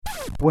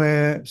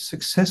where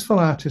successful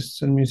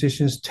artists and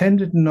musicians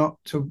tended not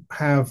to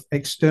have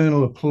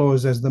external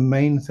applause as the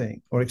main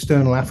thing or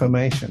external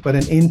affirmation, but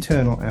an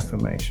internal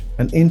affirmation,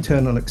 an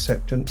internal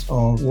acceptance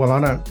of, well,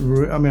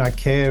 I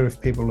care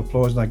if people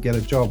applaud and I get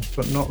a job,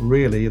 but not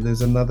really.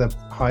 There's another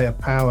higher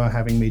power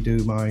having me do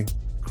my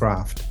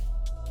craft.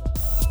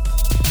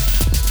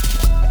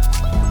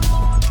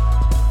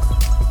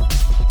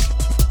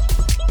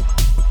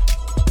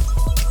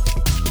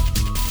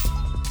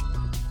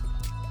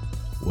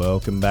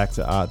 Welcome back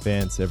to Art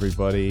Vance,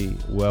 everybody.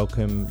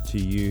 Welcome to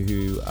you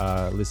who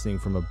are listening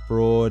from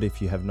abroad.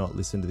 If you have not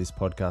listened to this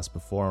podcast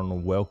before, I want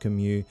to welcome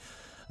you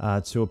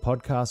to a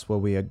podcast where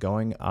we are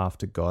going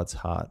after God's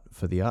heart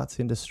for the arts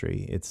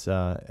industry. It's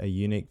a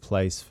unique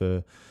place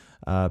for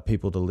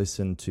people to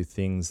listen to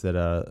things that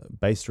are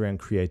based around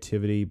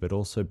creativity, but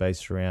also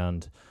based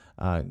around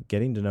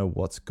getting to know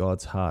what's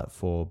God's heart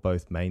for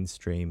both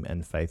mainstream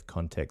and faith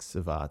contexts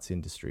of arts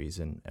industries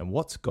and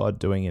what's God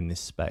doing in this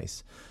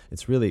space.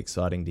 It's really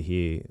exciting to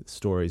hear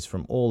stories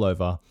from all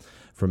over,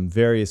 from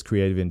various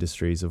creative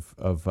industries of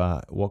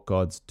what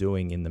God's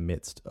doing in the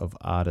midst of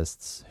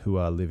artists who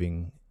are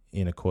living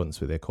in accordance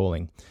with their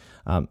calling.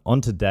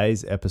 On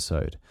today's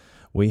episode,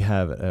 we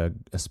have a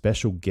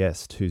special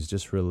guest who's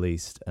just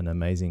released an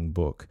amazing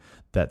book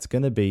that's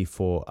going to be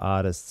for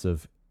artists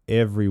of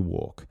every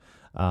walk.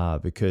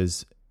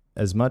 Because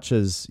as much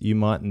as you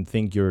mightn't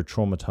think you're a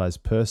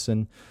traumatized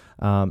person,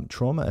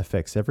 trauma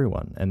affects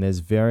everyone. And there's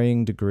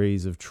varying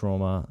degrees of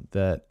trauma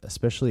that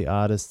especially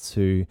artists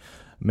who,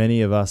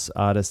 many of us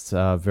artists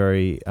are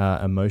very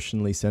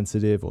emotionally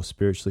sensitive or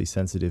spiritually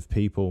sensitive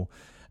people.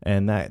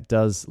 And that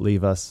does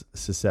leave us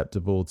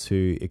susceptible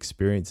to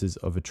experiences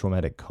of a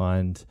traumatic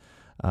kind,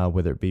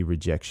 whether it be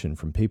rejection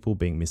from people,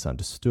 being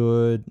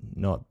misunderstood,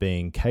 not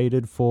being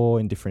catered for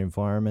in different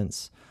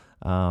environments,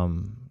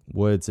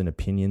 words and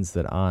opinions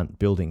that aren't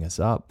building us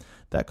up.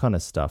 That kind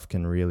of stuff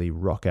can really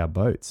rock our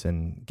boats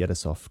and get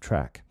us off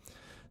track.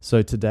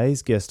 So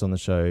today's guest on the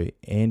show,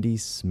 Andy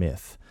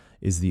Smith,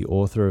 is the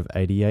author of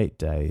 88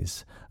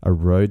 Days, A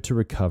Road to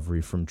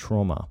Recovery from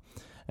Trauma.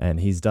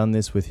 And he's done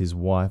this with his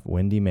wife,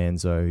 Wendy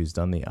Manzo, who's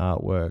done the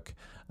artwork.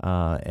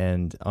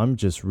 And I'm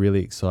just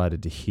really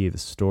excited to hear the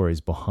stories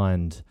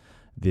behind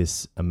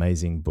this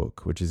amazing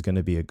book, which is going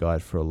to be a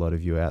guide for a lot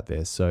of you out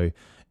there. So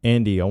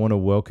Andy, I want to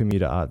welcome you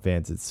to Art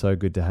Vance. It's so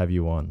good to have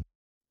you on.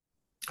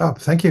 Oh,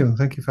 thank you.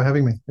 Thank you for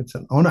having me. It's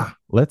an honor.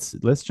 Let's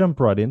jump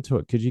right into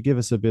it. Could you give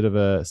us a bit of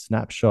a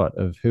snapshot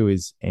of who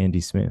is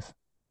Andy Smith?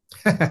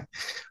 Yes,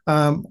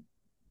 without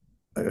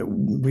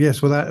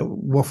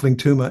waffling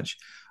too much.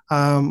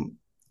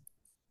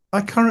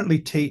 I currently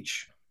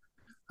teach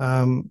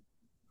the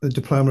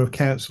Diploma of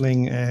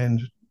Counselling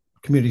and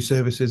Community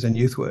Services and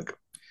Youth Work,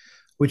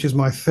 which is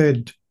my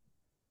third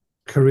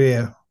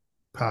career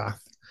path.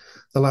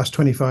 The last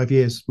 25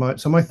 years.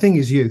 So my thing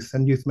is youth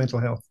and youth mental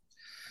health.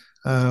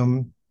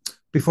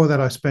 Before that,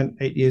 I spent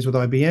 8 years with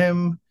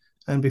IBM.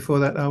 And before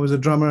that, I was a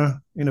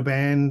drummer in a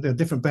band,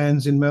 different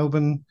bands in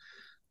Melbourne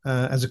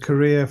as a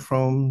career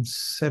from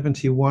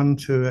 71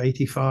 to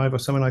 85 or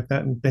something like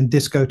that. And then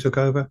disco took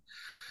over.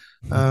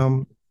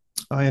 I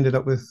ended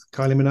up with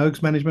Kylie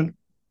Minogue's management.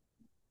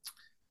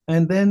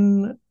 And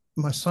then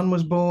my son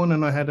was born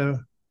and I had a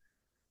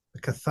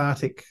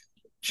cathartic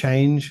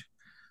change.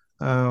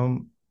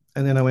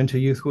 And then I went to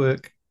youth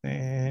work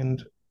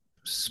and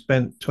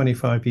spent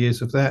 25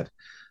 years of that.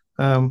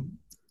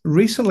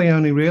 Recently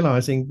only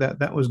realizing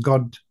that was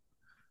God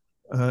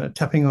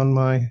tapping on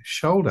my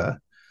shoulder.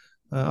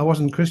 I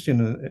wasn't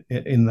Christian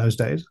in those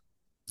days.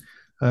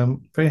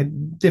 Very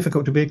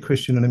difficult to be a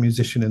Christian and a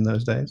musician in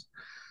those days.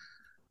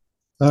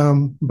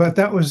 But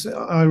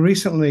I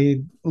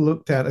recently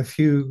looked at a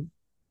few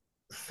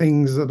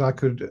things that I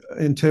could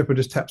interpret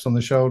as taps on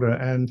the shoulder,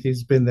 and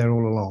he's been there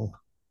all along.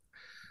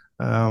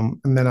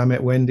 And then I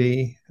met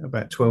Wendy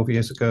about 12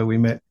 years ago. We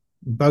met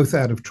both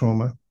out of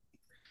trauma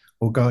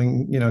or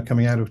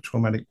coming out of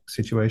traumatic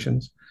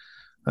situations,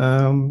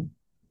 and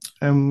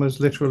was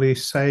literally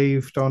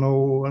saved on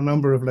a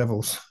number of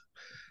levels.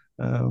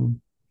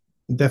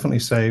 Definitely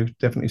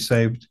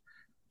saved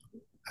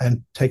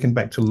and taken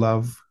back to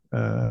love,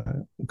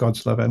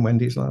 God's love and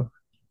Wendy's love.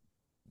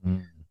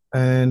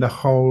 And a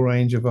whole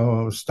range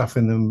of stuff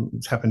in them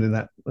that's happened in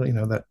that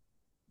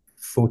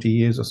 40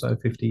 years or so,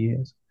 50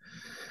 years.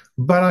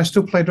 But I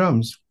still play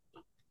drums,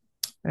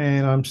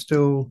 and I'm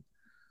still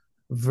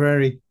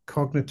very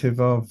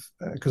cognitive of,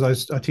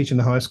 because I teach in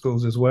the high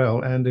schools as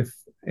well. And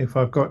if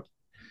I've got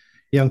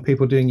young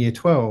people doing year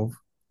 12,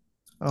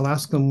 I'll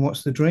ask them,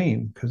 what's the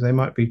dream? Because they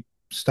might be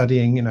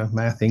studying,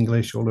 math,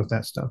 English, all of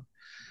that stuff.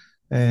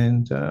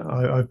 And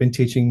I've been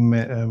teaching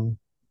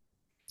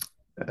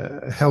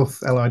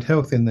allied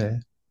health in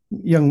there,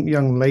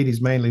 young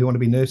ladies mainly who want to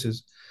be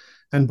nurses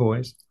and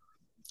boys.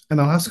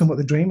 And I'll ask them what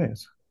the dream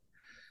is.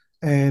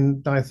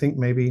 And I think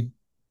maybe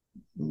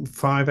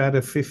 5 out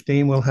of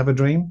 15 will have a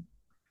dream,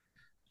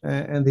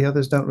 and the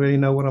others don't really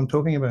know what I'm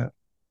talking about.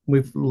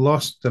 We've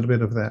lost a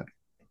bit of that.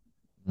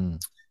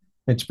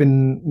 It's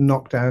been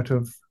knocked out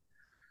of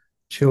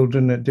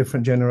children at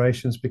different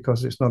generations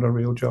because it's not a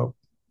real job.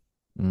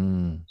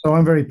 Mm, So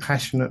I'm very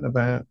passionate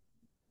about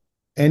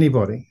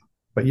anybody,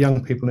 but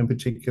young people in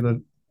particular,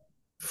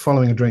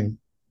 following a dream, mm,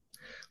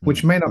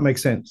 which may not make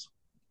sense,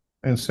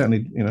 and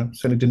certainly,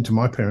 certainly didn't to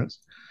my parents.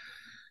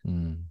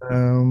 mm.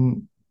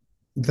 Um,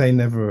 they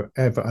never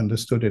ever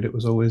understood it. It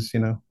was always,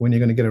 when you're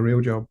going to get a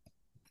real job.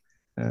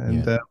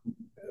 And Yeah.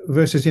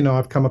 versus,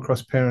 I've come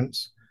across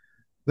parents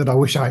that I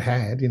wish I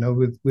had,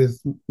 with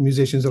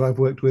musicians that I've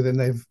worked with, and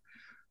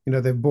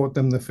they've bought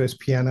them the first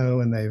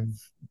piano and they've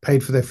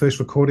paid for their first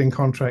recording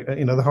contract.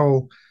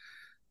 The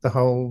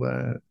whole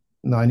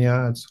 9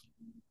 yards.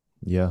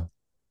 Yeah.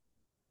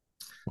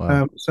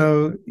 Wow.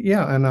 So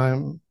yeah, and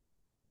I'm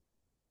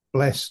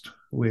blessed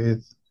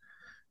with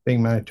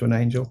being married to an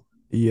angel.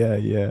 Yeah,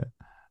 yeah.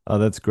 Oh,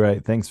 that's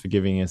great. Thanks for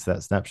giving us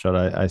that snapshot.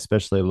 I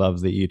especially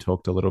love that you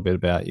talked a little bit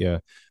about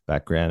your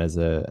background as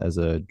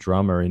a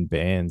drummer in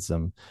bands.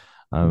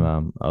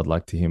 I'd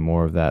like to hear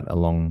more of that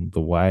along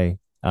the way.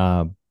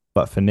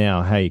 But for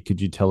now, hey,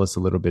 could you tell us a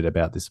little bit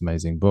about this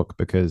amazing book?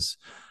 Because,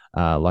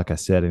 like I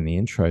said in the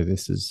intro,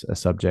 this is a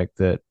subject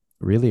that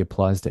really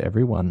applies to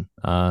everyone.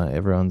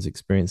 Everyone's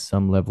experienced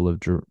some level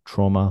of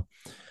trauma,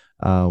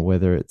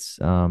 whether it's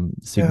Yeah.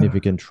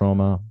 significant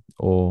trauma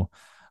or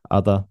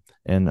other.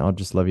 And I'd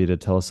just love you to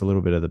tell us a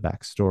little bit of the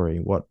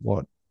backstory.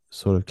 What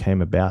sort of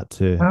came about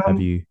to have Um,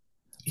 you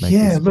make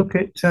yeah, this look,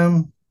 book?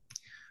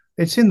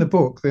 it's in the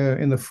book,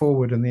 in the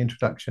forward and the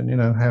introduction,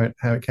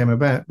 how it came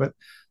about. But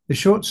the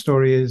short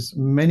story is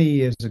many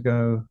years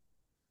ago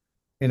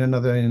in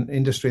another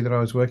industry that I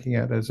was working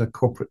at as a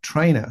corporate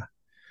trainer,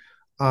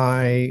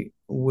 I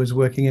was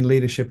working in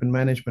leadership and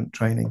management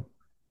training.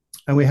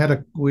 And we had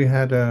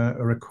a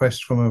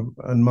request from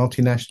a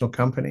multinational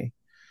company.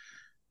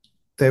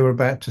 They were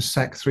about to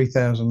sack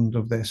 3,000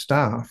 of their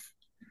staff,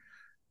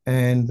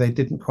 and they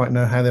didn't quite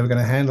know how they were going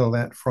to handle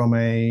that from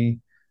a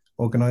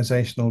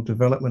organizational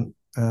development,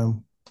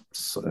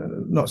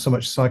 not so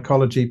much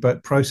psychology,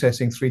 but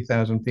processing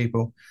 3,000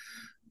 people,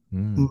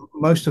 Mm,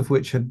 most of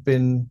which had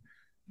been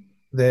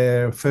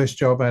their first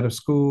job out of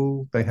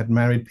school. They had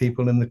married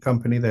people in the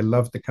company. They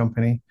loved the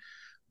company,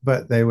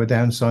 but they were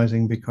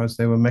downsizing because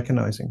they were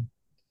mechanizing.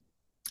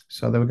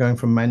 So they were going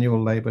from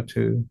manual labor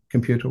to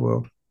computer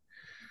world. wow.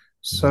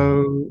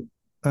 So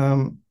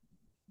um,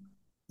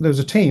 there was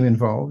a team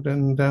involved,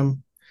 and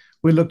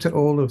we looked at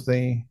all of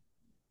the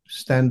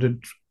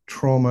standard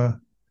trauma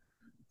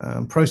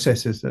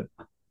processes that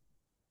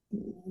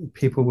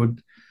people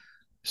would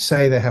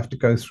say they have to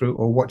go through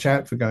or watch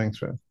out for going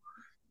through.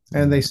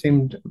 And they Mm,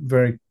 seemed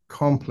very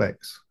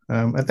complex.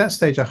 At that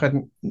stage, I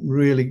hadn't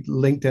really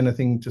linked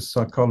anything to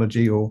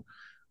psychology, or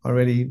I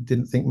really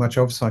didn't think much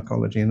of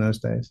psychology in those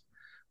days.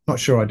 Not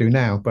sure I do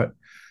now, but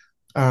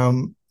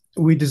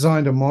we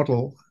designed a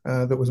model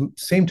that was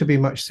seemed to be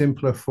much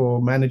simpler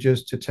for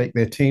managers to take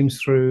their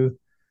teams through,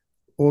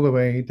 all the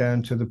way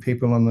down to the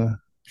people on the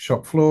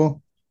shop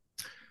floor.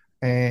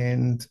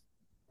 And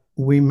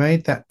we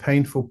made that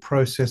painful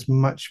process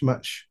much,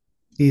 much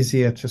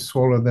easier to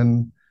swallow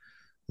than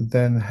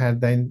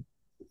had they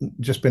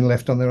just been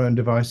left on their own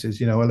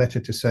devices. A letter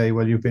to say,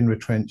 well, you've been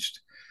retrenched.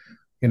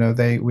 We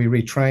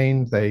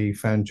retrained, they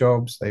found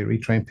jobs, they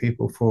retrained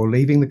people for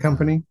leaving the wow.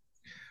 company.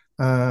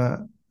 Uh,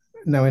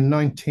 Now in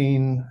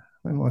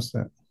when was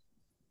that?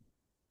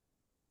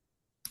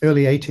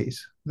 Early 80s.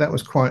 That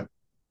was quite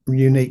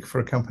unique for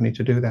a company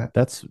to do that.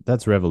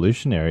 That's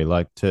revolutionary.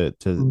 Like to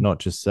Mm. not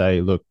just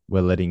say, look,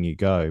 we're letting you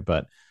go,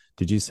 but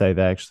did you say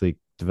they actually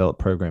developed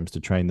programs to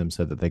train them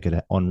so that they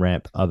could on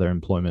ramp other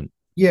employment?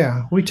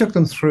 Yeah, we took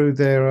them through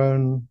their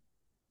own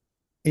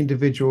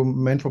individual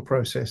mental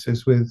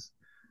processes with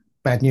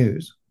bad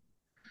news,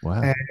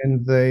 Wow.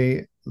 and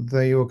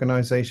the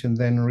organization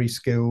then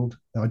reskilled,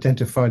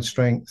 identified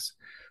strengths.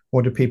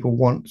 What do people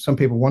want? Some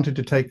people wanted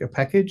to take a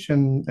package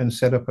and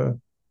set up a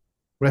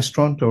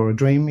restaurant or a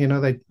dream.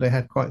 They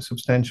had quite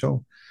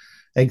substantial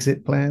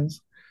exit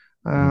plans.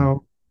 Mm, Uh,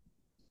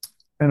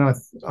 and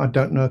I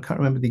don't know, I can't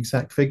remember the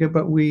exact figure,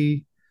 but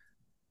we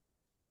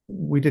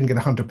didn't get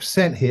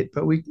 100% hit,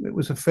 but it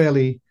was a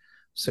fairly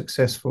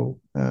successful.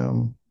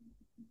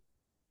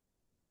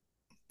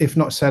 If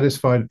not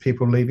satisfied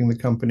people leaving the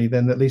company,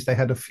 then at least they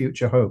had a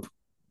future hope.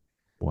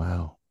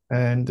 wow.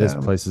 And There's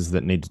places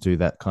that need to do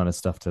that kind of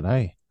stuff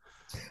today.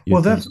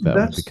 well, You'd think that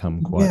would that's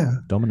become quite yeah,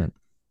 dominant.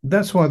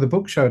 that's why the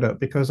book showed up,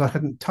 because I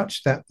hadn't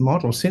touched that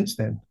model since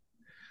then.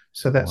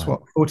 So that's Wow.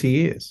 what 40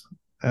 years.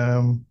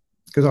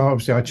 Because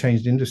obviously I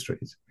changed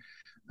industries.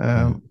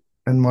 Yeah.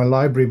 And my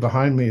library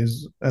behind me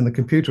and the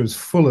computer is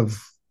full of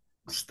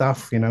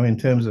stuff, in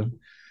terms of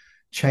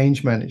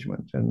change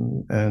management,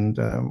 and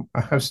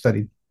I have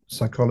studied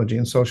psychology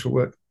and social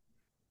work,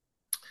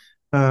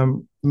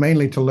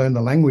 mainly to learn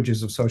the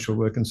languages of social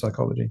work and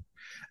psychology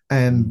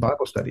and Mm,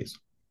 Bible studies.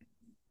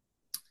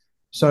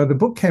 So the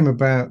book came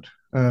about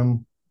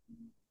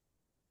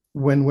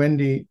when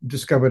Wendy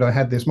discovered I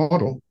had this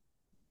model,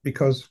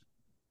 because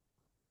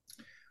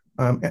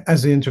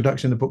as the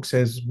introduction of the book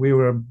says, we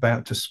were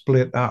about to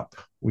split up,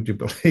 would you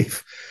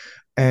believe?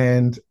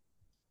 And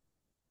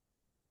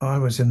I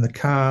was in the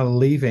car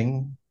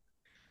leaving,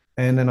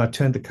 And then I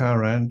turned the car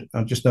around.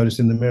 I just noticed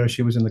in the mirror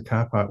she was in the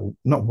car park,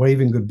 not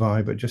waving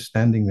goodbye, but just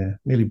standing there.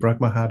 Nearly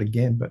broke my heart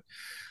again. But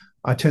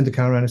I turned the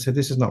car around and said,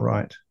 "This is not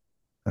right.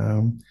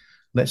 Um,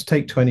 let's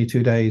take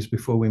 22 days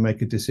before we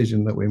make a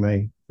decision that we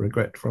may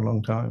regret for a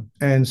long time."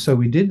 And so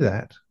we did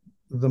that.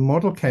 The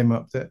model came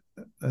up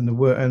and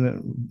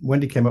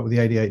Wendy came up with the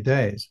 88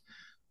 days.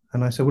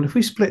 And I said, well, if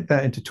we split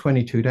that into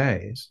 22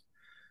 days,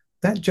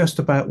 that just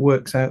about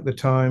works out the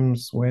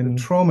times when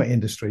the trauma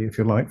industry, if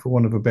you like, for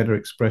want of a better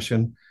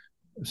expression,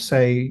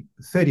 say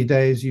 30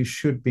 days, you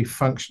should be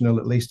functional,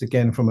 at least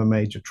again from a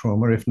major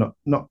trauma, if not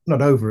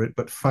over it,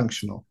 but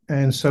functional.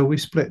 And so we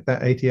split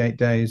that 88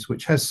 days,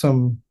 which has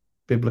some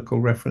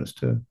biblical reference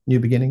to new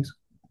beginnings,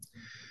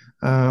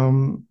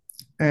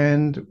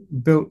 and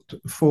built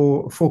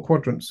four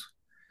quadrants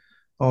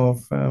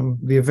of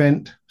the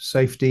event,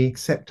 safety,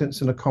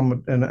 acceptance, and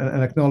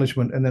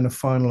acknowledgement, and then a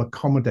final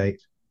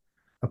accommodate,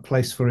 a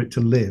place for it to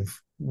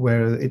live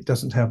where it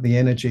doesn't have the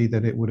energy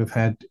that it would have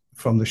had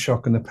from the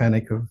shock and the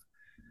panic of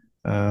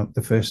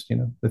the first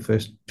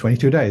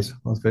 22 days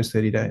or the first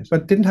 30 days.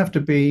 But it didn't have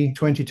to be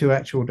 22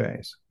 actual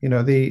days.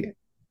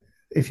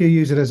 If you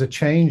use it as a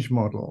change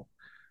model,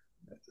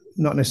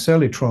 not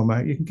necessarily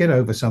trauma, you can get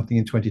over something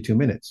in 22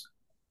 minutes,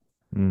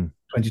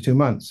 22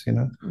 months.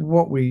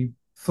 What we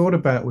thought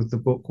about with the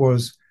book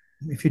was,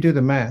 if you do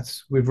the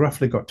maths, we've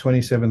roughly got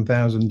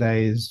 27,000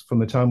 days from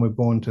the time we're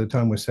born to the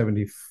time we're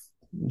 70.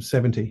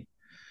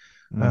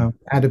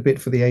 Add a bit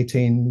for the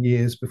 18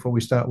 years before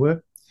we start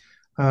work.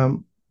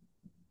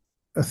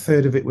 A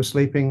third of it we're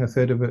sleeping, a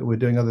third of it we're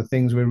doing other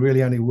things. We're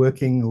really only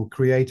working or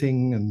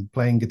creating and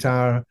playing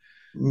guitar.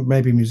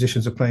 Maybe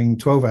musicians are playing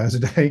 12 hours a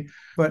day.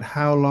 But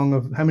how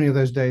many of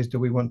those days do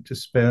we want to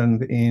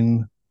spend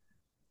in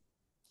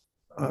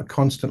a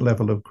constant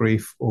level of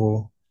grief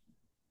or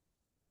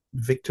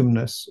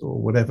victimness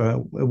or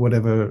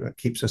whatever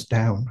keeps us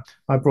down?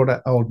 I brought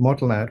that old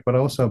model out, but I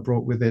also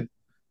brought with it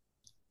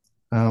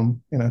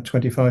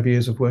 25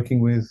 years of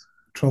working with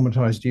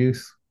traumatized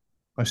youth.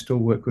 I still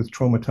work with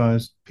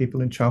traumatized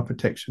people in child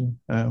protection,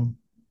 10,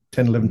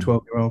 11,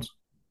 12-year-olds.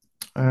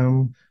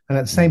 And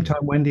at the same time,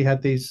 Wendy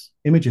had these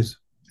images,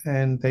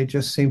 and they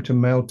just seemed to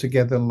meld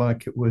together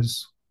like it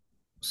was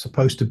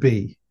supposed to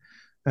be.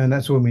 And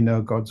that's when we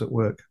know God's at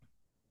work.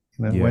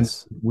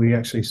 Yes. When we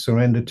actually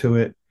surrender to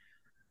it.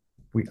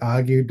 We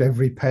argued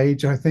every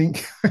page, I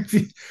think.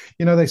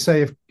 They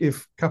say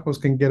if couples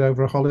can get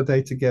over a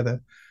holiday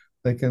together,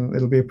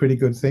 it'll be a pretty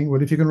good thing.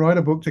 Well, if you can write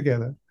a book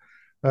together,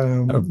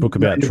 a book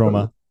about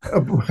trauma.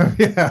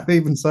 Yeah,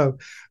 even so,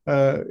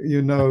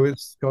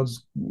 it's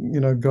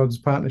God's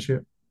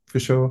partnership for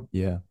sure.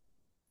 Yeah.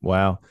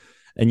 Wow.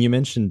 And you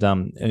mentioned,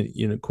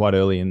 quite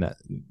early in that,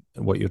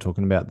 what you're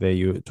talking about there,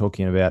 you were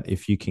talking about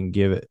if you can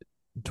give it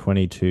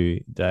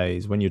 22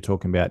 days. When you're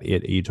talking about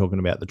it, are you talking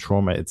about the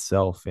trauma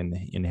itself and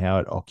in how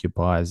it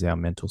occupies our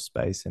mental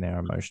space and our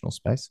emotional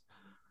space?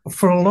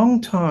 For a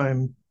long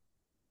time,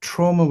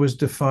 trauma was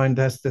defined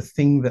as the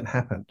thing that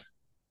happened.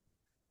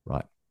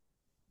 Right.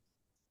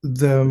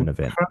 An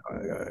event.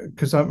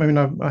 Because I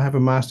have a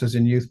master's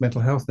in youth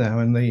mental health now,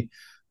 and the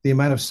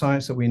amount of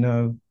science that we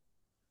know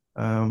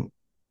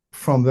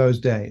from those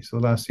days, the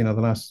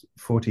last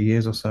 40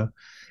 years or so,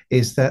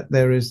 is that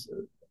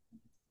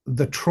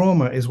the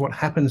trauma is what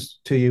happens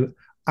to you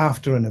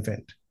after an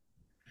event.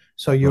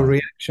 So your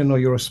reaction or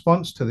your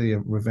response to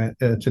the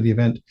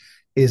event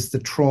is the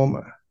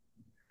trauma.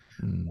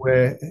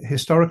 Where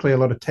historically a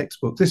lot of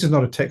textbooks, this is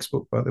not a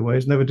textbook, by the way,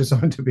 it's never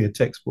designed to be a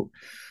textbook,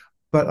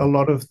 but a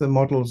lot of the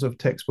models of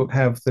textbook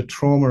have the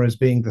trauma as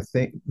being the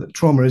thing. The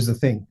trauma is the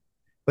thing,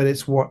 but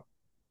it's what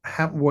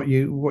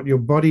your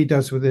body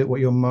does with it, what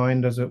your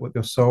mind does it, what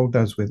your soul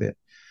does with it,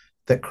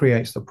 that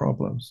creates the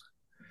problems.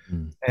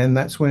 And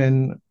that's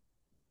when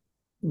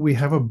we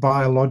have a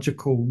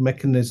biological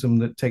mechanism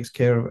that takes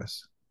care of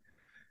us.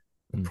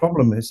 The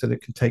problem is that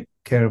it can take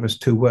care of us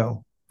too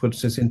well,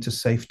 puts us into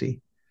safety,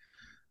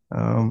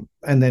 and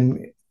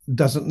then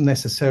doesn't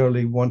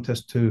necessarily want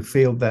us to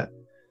feel that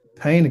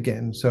pain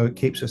again. So it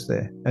keeps us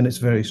there, and it's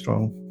very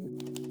strong.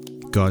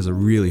 Guys, I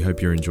really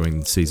hope you're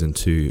enjoying season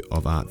 2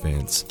 of Art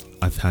Vance.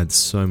 I've had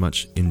so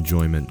much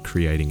enjoyment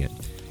creating it.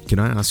 Can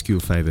I ask you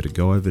a favor to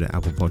go over to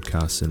Apple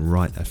Podcasts and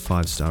write a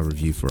 5-star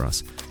review for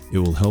us? It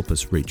will help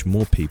us reach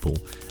more people.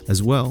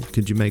 As well,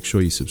 could you make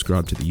sure you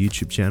subscribe to the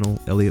YouTube channel,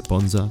 Elliot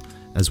Bonza,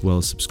 as well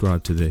as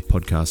subscribe to the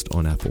podcast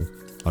on Apple?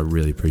 I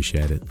really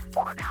appreciate it.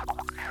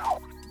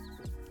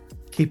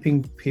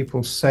 Keeping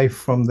people safe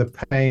from the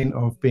pain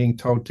of being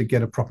told to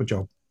get a proper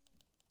job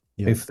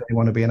if they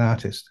want to be an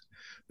artist,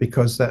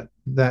 because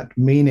that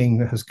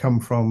meaning has come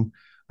from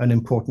an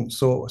important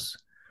source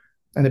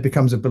and it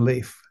becomes a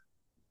belief.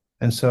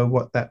 And so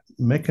what that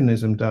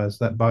mechanism does,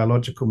 that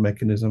biological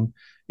mechanism,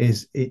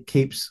 is it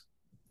keeps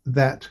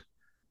that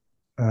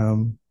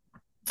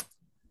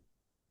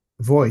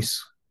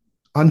voice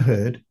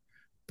unheard,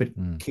 but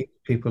keeps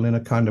people in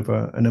a kind of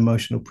an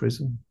emotional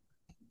prison,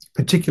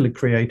 particularly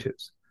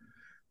creatives,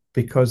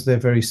 because they're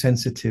very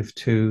sensitive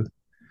to,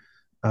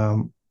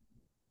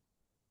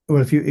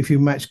 if you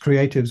match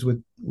creatives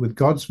with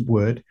God's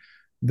word,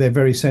 they're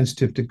very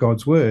sensitive to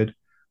God's word.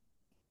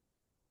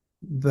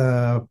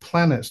 The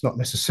planet's not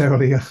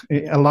necessarily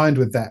aligned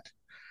with that.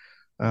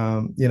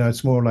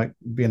 It's more like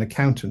be an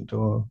accountant,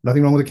 or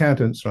nothing wrong with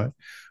accountants, right?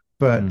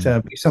 But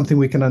be something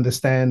we can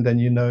understand, and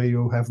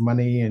you'll have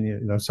money,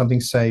 and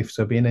something safe.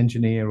 So be an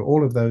engineer,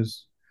 all of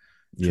those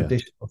Yeah.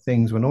 traditional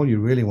things, when all you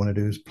really want to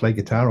do is play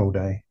guitar all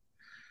day,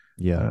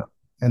 Yeah.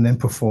 and then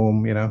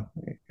perform.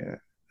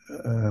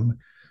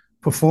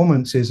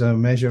 Performance is a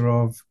measure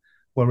of,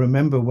 well,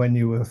 remember when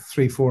you were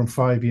 3, 4, and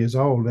 5 years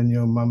old, and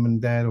your mum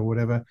and dad or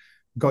whatever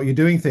got you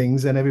doing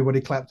things, and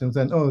everybody clapped and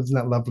said, "Oh, isn't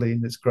that lovely?"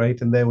 And it's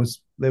great, and there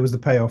was the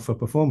payoff for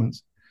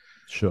performance.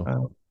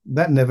 Sure.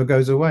 That never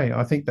goes away.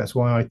 I think that's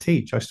why I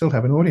teach. I still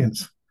have an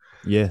audience.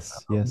 Yes.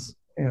 Yes.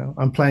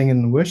 I'm playing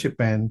in the worship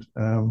band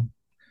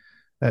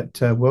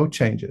at World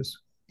Changers,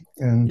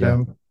 and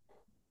Yeah.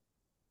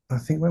 I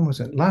think, when was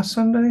it? Last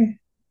Sunday.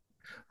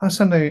 Last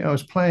Sunday I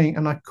was playing,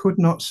 and I could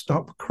not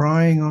stop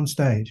crying on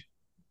stage.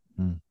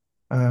 Mm.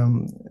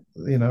 And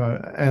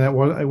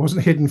it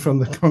wasn't hidden from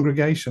the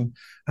congregation,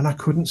 and I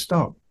couldn't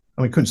stop.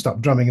 I mean, couldn't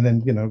stop drumming and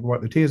then wipe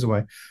the tears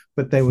away,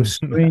 but they were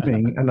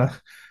screaming, and I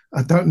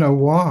don't know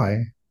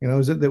why.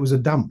 There was a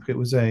dump.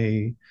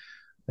 An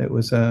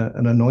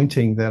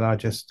anointing that I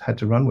just had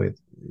to run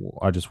with.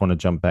 I just want to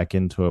jump back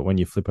into it. When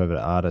you flip over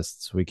to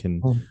artists, we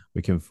can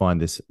find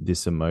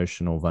this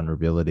emotional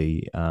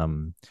vulnerability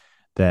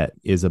that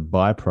is a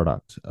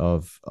byproduct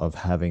of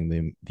having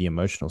the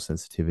emotional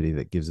sensitivity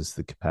that gives us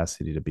the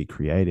capacity to be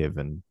creative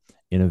and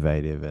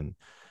innovative and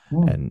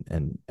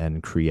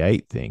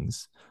create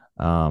things.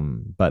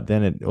 But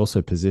then it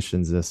also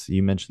positions us.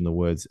 You mentioned the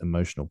words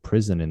emotional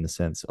prison, in the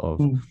sense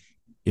of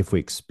if we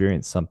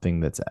experience something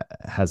that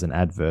has an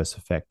adverse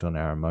effect on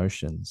our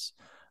emotions,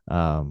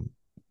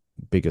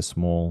 big or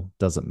small,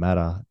 doesn't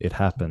matter. It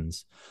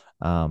happens.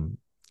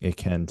 It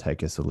can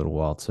take us a little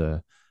while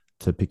to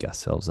pick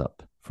ourselves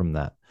up from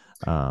that.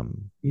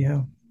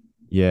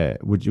 Yeah.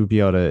 Would you be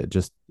able to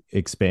just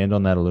expand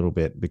on that a little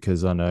bit?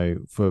 Because I know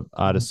for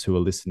artists who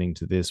are listening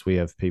to this, we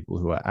have people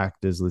who are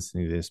actors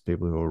listening to this,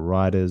 people who are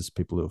writers,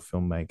 people who are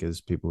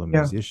filmmakers, people who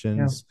are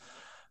musicians,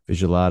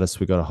 visual artists.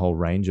 We've got a whole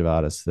range of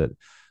artists that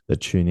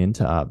tune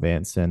into Art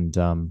Vance. And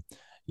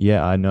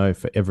I know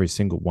for every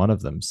single one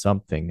of them,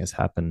 something has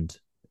happened,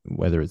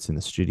 whether it's in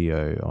the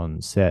studio,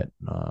 on set,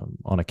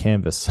 on a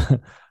canvas,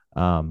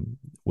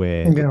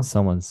 where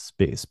someone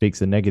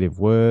speaks a negative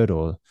word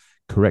or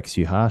corrects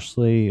you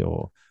harshly,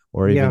 or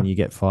even you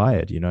get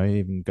fired,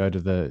 even go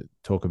to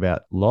talk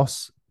about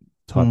loss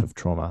type of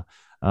trauma.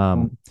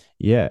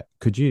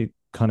 Could you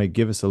kind of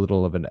give us a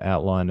little of an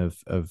outline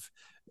of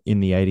in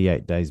the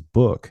 88 Days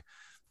book,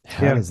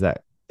 how does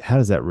that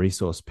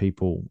resource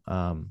people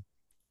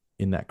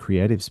in that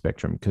creative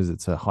spectrum? Because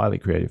it's a highly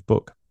creative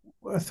book.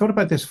 I thought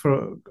about this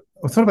for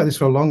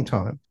a long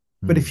time.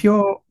 But if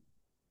you're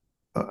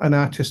an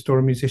artist or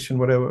a musician,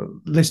 whatever,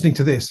 listening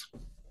to this,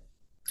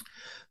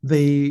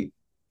 the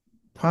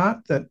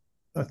part that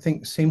I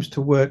think seems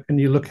to work, and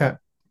you look at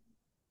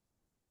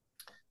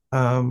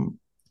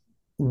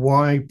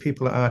why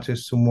people are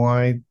artists and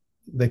why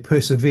they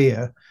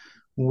persevere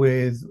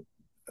with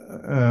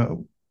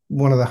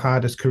one of the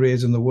hardest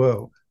careers in the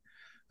world.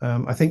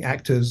 I think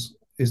actors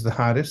is the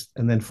hardest,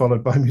 and then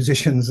followed by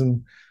musicians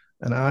and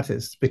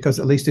artists, because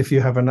at least if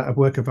you have a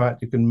work of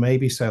art, you can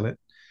maybe sell it.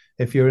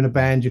 If you're in a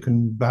band, you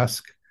can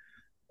busk.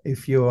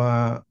 If you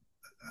are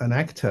an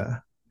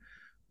actor,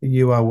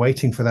 you are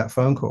waiting for that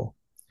phone call.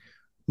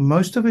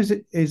 Most of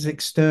it is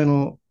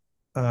external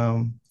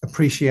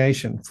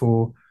appreciation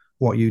for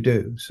what you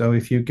do. So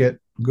if you get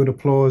good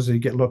applause, you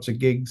get lots of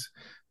gigs,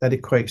 that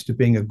equates to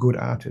being a good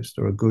artist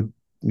or a good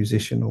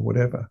musician or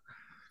whatever.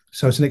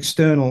 So it's an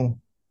external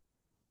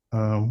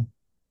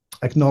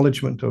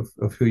acknowledgement of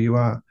who you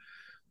are.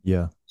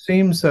 Yeah.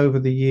 Seems over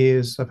the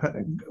years, I've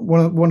had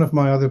one of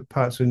my other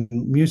parts in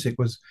music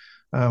was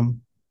I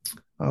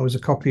was a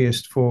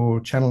copyist for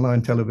Channel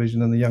 9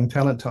 television and the Young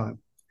Talent Time.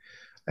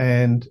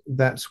 And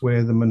that's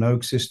where the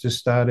Minogue sisters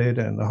started,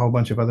 and a whole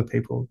bunch of other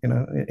people,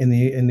 in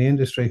the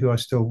industry who I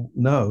still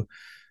know.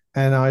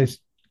 And I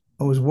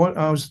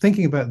was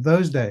thinking about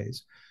those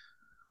days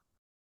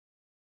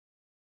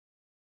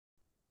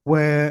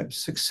where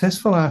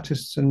successful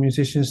artists and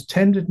musicians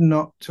tended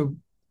not to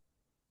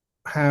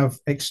have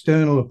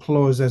external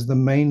applause as the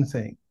main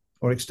thing,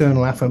 or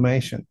external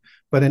affirmation,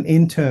 but an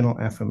internal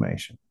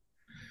affirmation,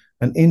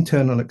 an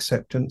internal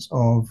acceptance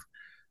of,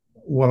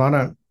 well,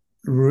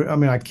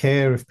 I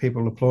care if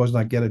people applaud and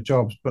I get a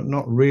job, but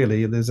not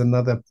really. There's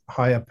another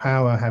higher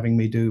power having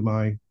me do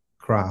my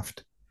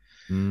craft.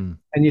 And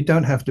you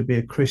don't have to be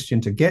a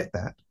Christian to get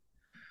that.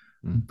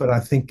 But I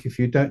think if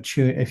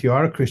you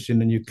are a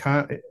Christian and you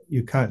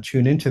can't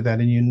tune into that,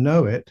 and you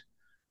know it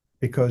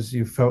because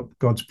you felt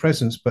God's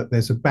presence, but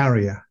there's a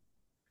barrier.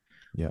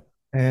 Yeah.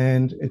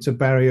 And it's a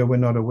barrier we're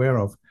not aware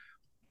of.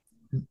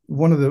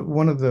 One of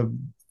the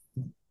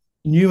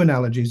new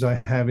analogies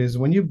I have is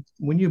when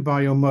you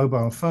buy your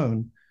mobile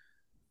phone,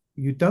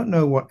 you don't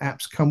know what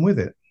apps come with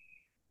it.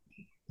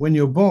 When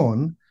you're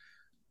born,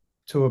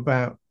 to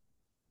about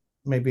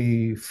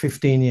maybe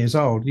 15 years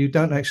old, you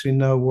don't actually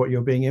know what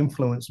you're being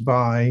influenced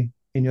by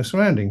in your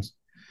surroundings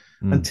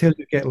Mm. until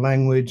you get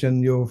language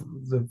and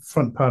the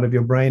front part of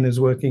your brain is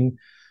working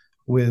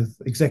with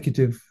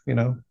executive,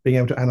 being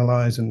able to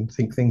analyze and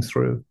think things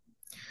through.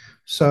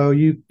 So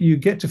you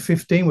get to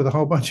 15 with a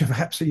whole bunch of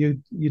apps that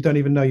you don't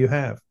even know you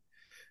have,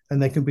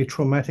 and they can be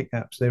traumatic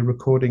apps. They're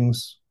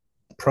recordings,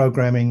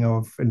 programming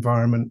of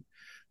environment,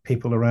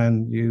 people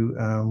around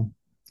you.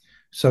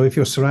 So if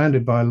you're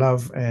surrounded by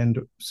love and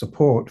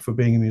support for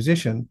being a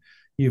musician,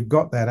 you've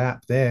got that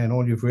app there, and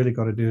all you've really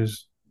got to do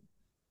is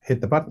hit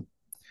the button.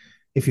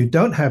 If you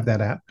don't have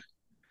that app,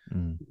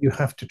 you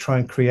have to try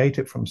and create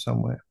it from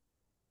somewhere.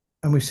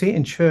 And we see it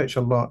in church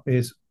a lot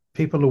is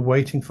people are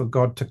waiting for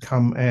God to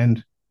come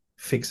and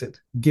fix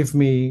it. Give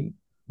me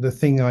the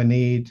thing I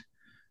need.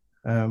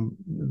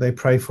 They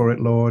pray for it,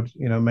 Lord,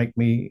 make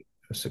me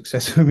a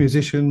successful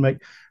musician, make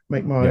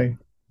my Yep.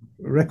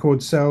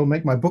 record sell,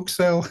 make my book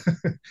sell.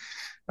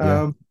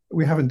 Yeah.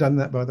 We haven't done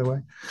that, by the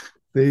way.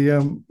 We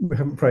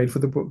haven't prayed for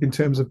the book in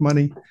terms of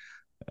money,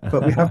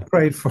 but we have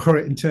prayed for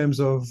it in terms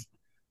of,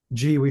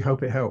 gee, we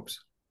hope it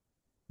helps.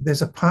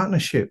 There's a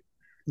partnership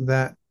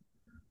that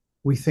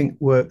we think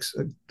works,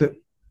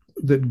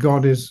 that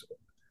God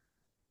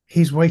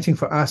he's waiting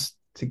for us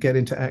to get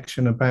into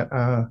action about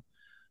our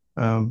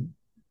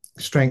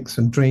strengths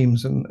and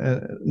dreams, and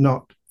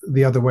not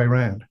the other way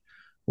around,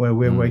 where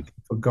we're waiting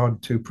for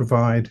God to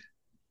provide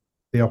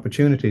the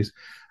opportunities.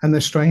 And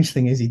the strange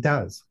thing is he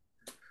does.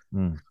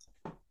 And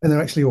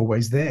they're actually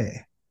always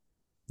there.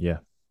 Yeah.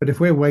 But if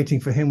we're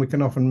waiting for him, we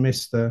can often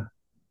miss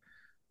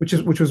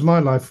which was my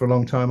life for a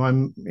long time. I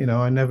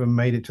never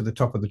made it to the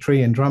top of the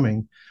tree in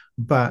drumming,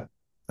 but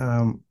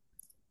I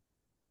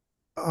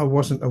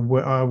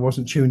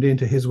wasn't tuned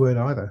into his word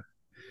either.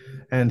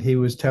 And he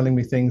was telling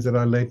me things that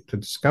I later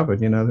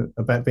discovered,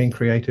 about being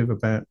creative,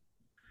 about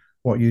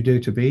what you do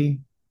to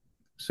be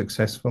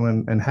successful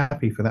and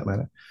happy for that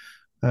matter.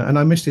 And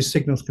I missed his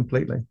signals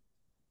completely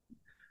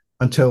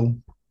until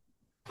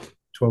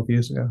 12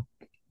 years ago.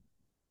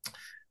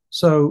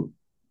 So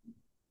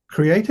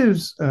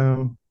creatives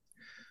are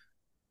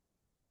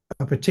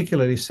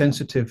particularly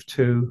sensitive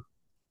to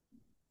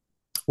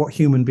what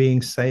human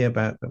beings say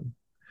about them,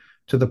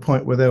 to the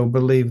point where they'll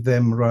believe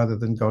them rather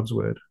than God's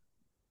word.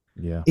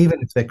 Yeah.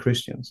 Even if they're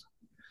Christians.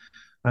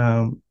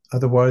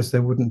 Otherwise,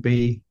 you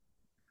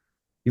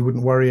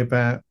wouldn't worry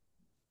about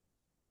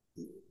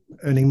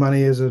earning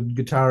money as a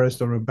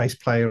guitarist or a bass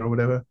player or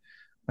whatever.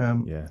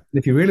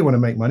 If you really want to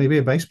make money, be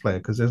a bass player,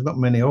 because there's not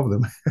many of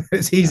them.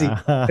 It's easy,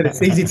 and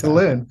it's easy to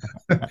learn.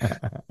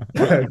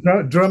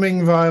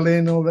 Drumming,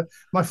 violin, all that.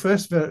 My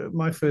first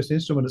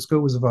instrument at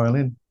school was the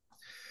violin.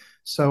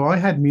 So I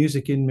had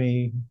music in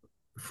me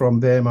from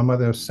there. My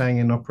mother sang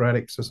in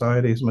operatic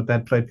societies. My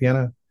dad played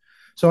piano.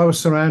 So I was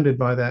surrounded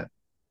by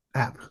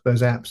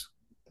those apps,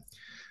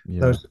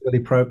 those early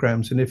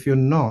programs. And if you're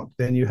not,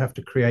 then you have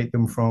to create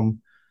them from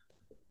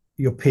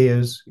your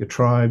peers, your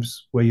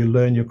tribes, where you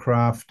learn your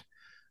craft,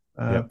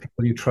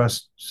 people you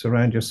trust.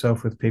 Surround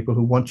yourself with people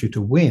who want you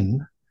to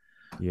win,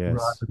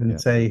 rather than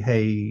say,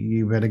 hey,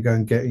 you better go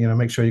and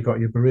make sure you got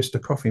your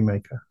barista coffee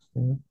maker.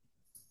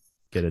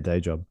 Get a day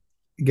job.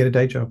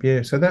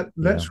 Yeah. So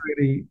that's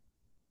really,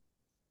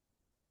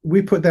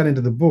 we put that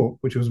into the book,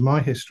 which was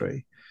my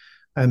history.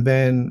 And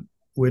then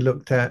we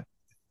looked at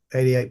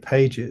 88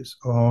 pages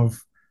of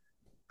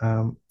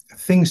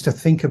things to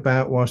think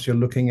about whilst you're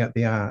looking at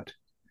the art.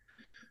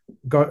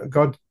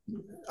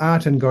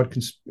 Art and God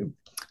can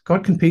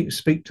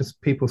speak to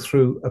people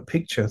through a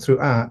picture, through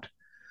art,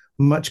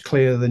 much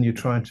clearer than you're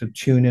trying to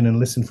tune in and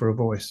listen for a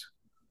voice.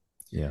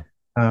 Yeah.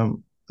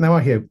 Now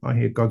I hear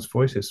God's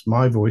voice. It's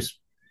my voice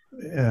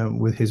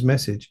with his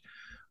message.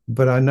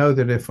 But I know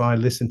that if I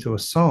listen to a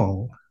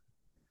song,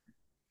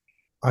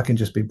 I can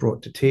just be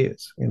brought to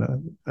tears.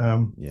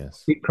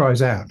 Deep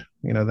cries out.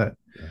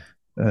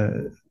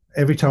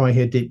 Every time I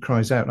hear Deep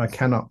cries out, I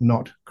cannot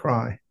not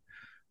cry.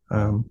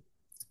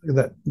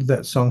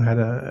 That song had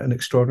an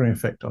extraordinary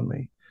effect on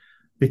me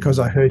because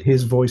I heard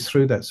his voice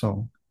through that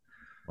song.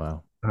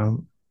 Wow.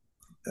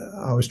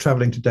 I was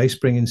traveling to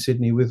Dayspring in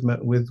Sydney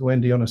with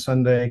Wendy on a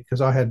Sunday, because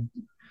I had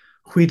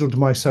wheedled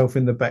myself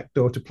in the back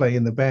door to play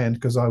in the band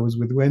because I was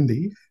with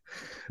Wendy.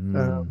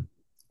 And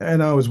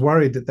I was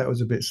worried that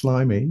was a bit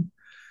slimy.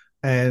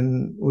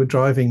 And we're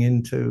driving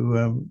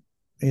into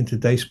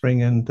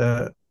Dayspring, and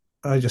the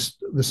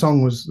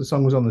song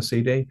was on the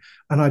CD,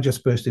 and I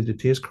just burst into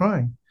tears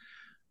crying.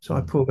 So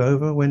I pulled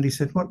over. Wendy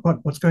said,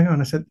 "What's going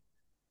on?" I said,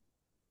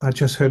 "I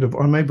just heard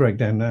I may break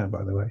down now,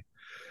 by the way."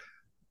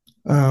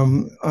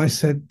 I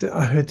said,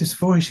 "I heard this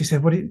voice." She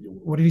said, "What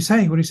did he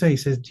say? What did he say?" He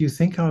says, "Do you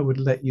think I would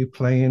let you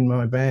play in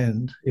my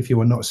band if you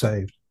were not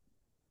saved?"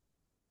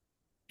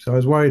 So I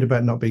was worried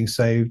about not being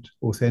saved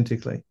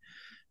authentically.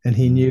 And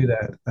he knew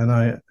that,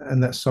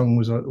 and that song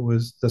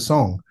was the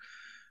song.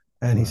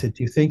 And he said,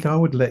 "Do you think I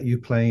would let you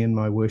play in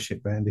my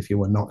worship band if you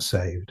were not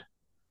saved?"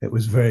 It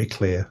was very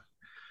clear,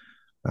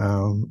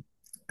 and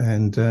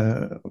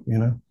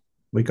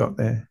we got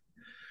there.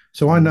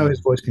 So I know his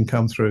voice can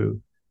come through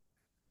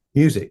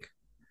music,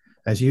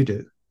 as you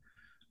do.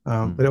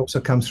 But it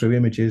also comes through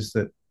images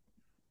that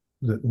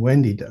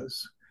Wendy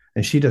does,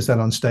 and she does that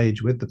on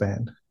stage with the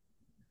band,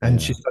 and Yeah.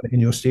 she's done it in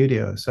your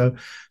studio.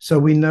 So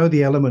we know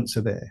the elements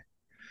are there.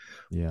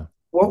 Yeah.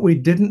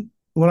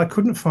 What I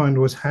couldn't find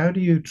was, how do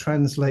you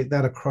translate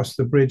that across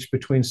the bridge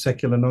between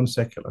secular and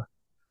non-secular?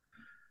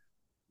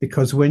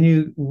 Because when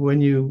you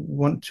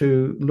want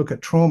to look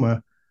at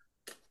trauma,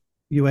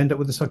 you end up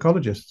with the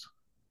psychologists,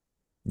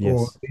 or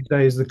Yes. these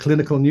days the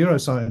clinical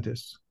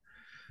neuroscientists.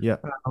 Yeah.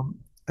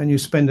 And you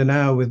spend an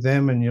hour with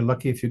them, and you're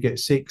lucky if you get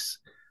six,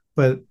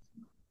 but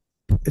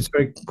it's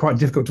quite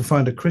difficult to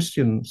find a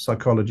Christian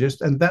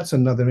psychologist, and that's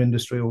another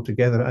industry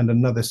altogether and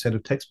another set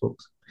of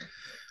textbooks.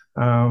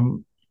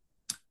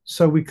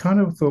 So we kind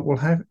of thought, well,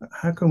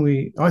 how can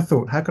we? I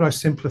thought, how could I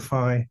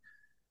simplify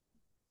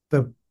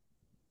the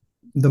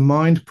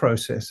mind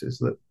processes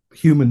that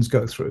humans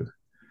go through,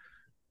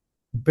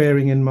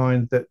 bearing in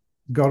mind that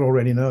God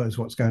already knows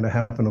what's going to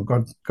happen, or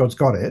God's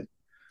got it,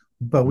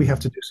 but we have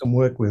to do some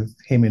work with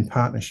Him in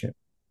partnership,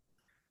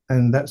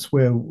 and that's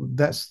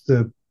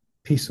the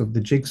piece of the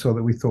jigsaw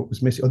that we thought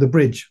was missing, or the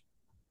bridge.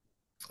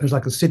 It was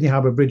like a Sydney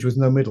Harbour Bridge with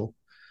no middle.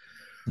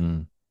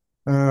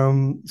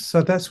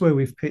 So that's where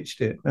we've pitched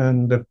it,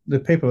 and the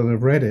people that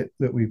have read it,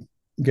 that we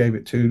gave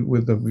it to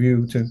with the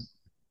view to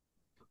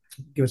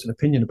give us an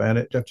opinion about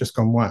it, have just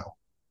gone, wow,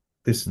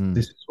 this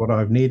is what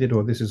I've needed,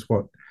 or this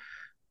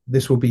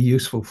will be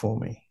useful for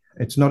me.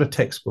 It's not a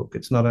textbook.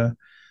 It's not a,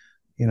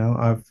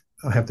 I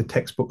have the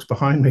textbooks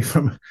behind me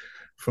from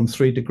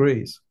 3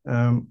 degrees.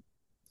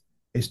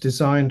 It's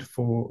designed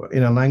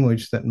in a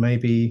language that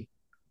maybe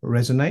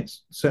resonates.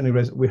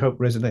 Certainly, we hope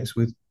resonates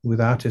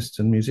with artists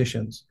and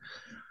musicians.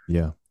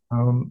 Yeah.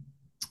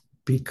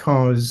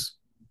 Because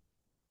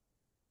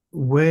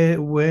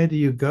where do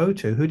you go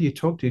to? Who do you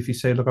talk to if you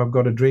say, look, I've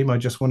got a dream. I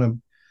just want to,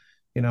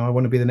 I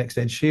want to be the next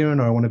Ed Sheeran,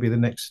 or I want to be the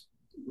next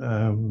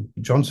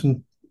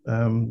Johnson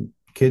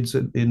kids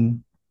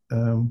in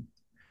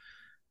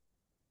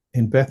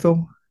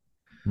Bethel.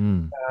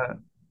 And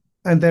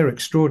they're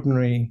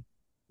extraordinary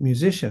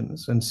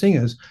musicians and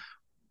singers,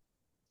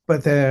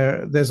 but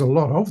there's a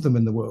lot of them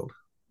in the world.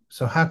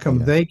 So how come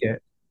they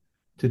get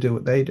to do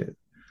what they do?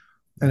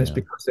 And it's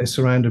because they're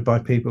surrounded by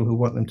people who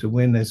want them to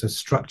win. There's a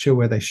structure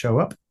where they show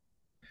up.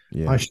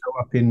 I show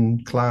up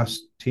in class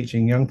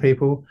teaching young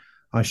people.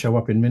 I show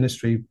up in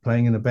ministry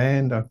playing in a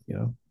band.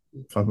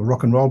 If I'm a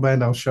rock and roll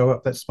band, I'll show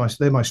up.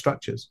 They're my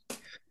structures.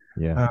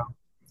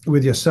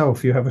 With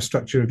yourself, you have a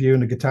structure of you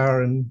and a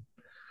guitar and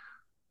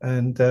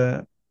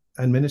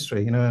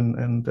ministry,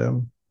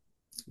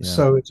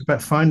 so it's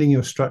about finding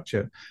your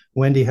structure.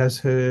 Wendy has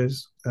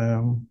hers.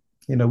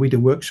 We do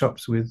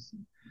workshops with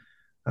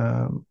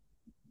her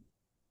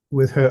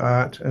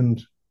art,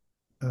 and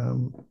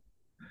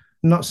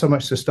not so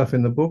much the stuff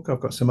in the book.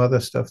 I've got some other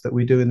stuff that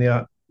we do in the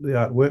art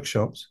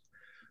workshops,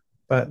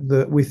 but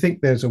we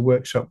think there's a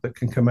workshop that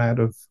can come out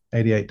of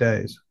 88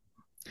 days.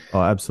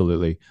 Oh,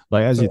 absolutely.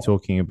 Like, as you're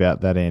talking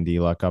about that, Andy,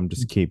 like, I'm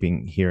just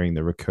hearing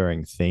the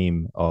recurring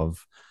theme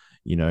of,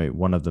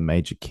 one of the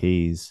major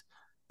keys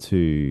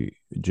to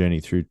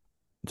journey through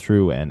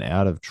and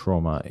out of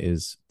trauma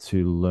is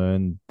to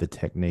learn the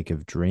technique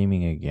of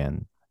dreaming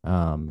again.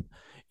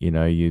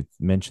 You've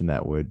mentioned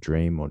that word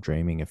dream or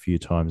dreaming a few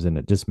times, and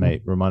it just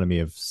reminded me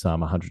of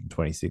Psalm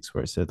 126,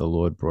 where it said, the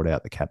Lord brought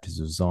out the captives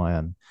of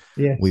Zion.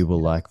 Yes. We were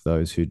like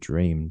those who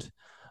dreamed,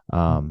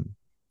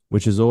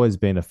 which has always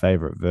been a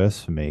favorite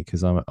verse for me,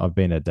 because I've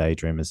been a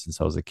daydreamer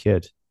since I was a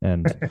kid.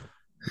 And,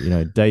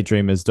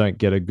 daydreamers don't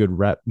get a good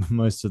rap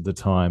most of the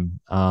time.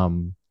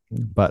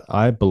 But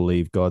I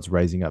believe God's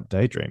raising up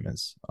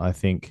daydreamers. I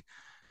think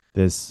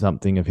there's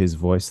something of His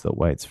voice that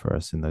waits for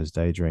us in those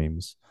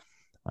daydreams.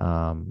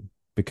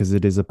 Because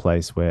it is a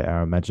place where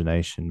our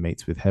imagination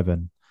meets with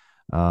heaven,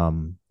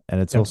 and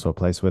it's also a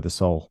place where the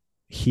soul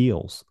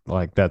heals.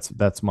 Like,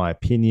 that's my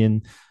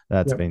opinion.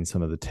 That's been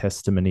some of the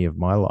testimony of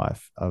my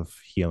life of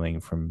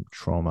healing from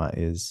trauma,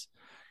 is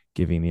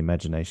giving the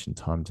imagination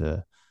time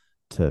to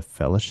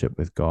fellowship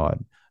with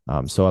God.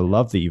 So I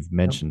love that you've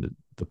mentioned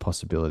the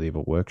possibility of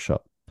a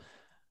workshop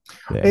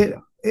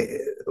there.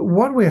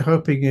 What we're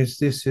hoping is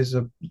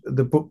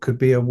the book could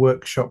be a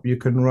workshop you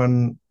can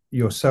run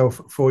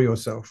yourself for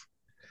yourself.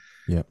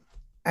 Yeah.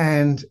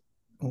 And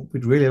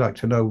we'd really like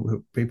to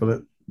know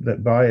people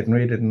that buy it and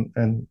read it,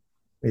 and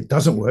it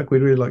doesn't work.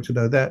 We'd really like to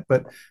know that,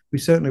 but we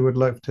certainly would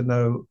love to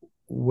know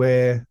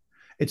where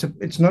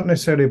it's not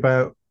necessarily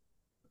about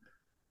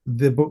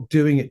the book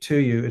doing it to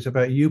you. It's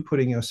about you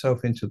putting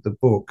yourself into the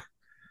book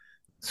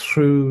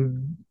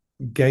through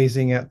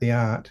gazing at the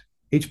art.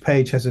 Each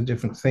page has a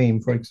different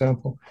theme. For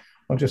example,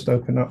 I'll just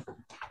open up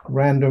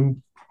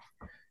random.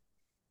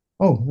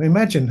 Oh,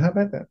 imagine, how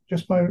about that?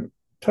 Just my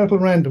total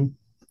random.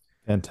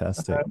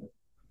 Fantastic.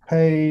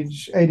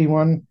 Page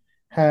 81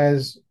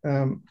 has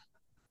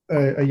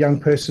a young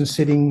person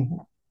sitting,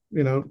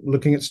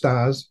 looking at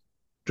stars,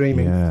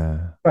 dreaming.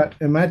 Yeah. But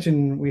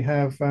imagine we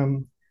have,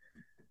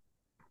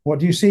 what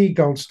do you see?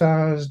 Gold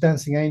stars,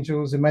 dancing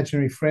angels,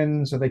 imaginary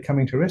friends. Are they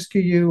coming to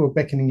rescue you or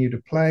beckoning you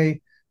to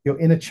play? Your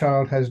inner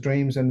child has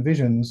dreams and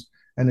visions.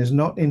 and is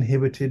not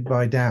inhibited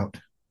by doubt.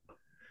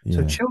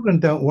 So Yeah. children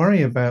don't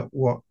worry about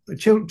what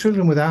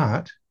children with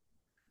art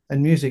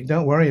and music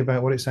don't worry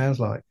about what it sounds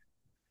like.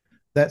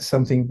 That's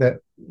something that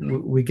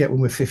we get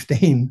when we're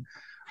 15.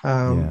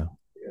 Um, Yeah.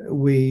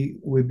 we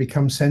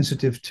become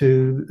sensitive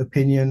to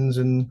opinions,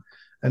 and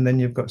then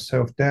you've got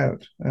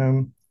self-doubt.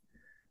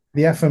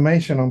 The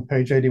affirmation on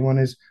page 81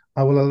 is,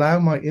 I will allow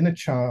my inner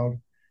child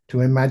to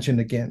imagine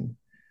again.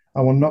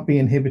 I will not be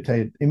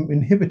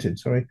inhibited,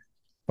 sorry,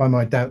 by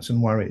my doubts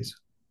and worries.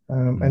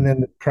 And Mm.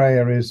 then the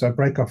prayer is, I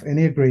break off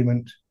any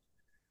agreement,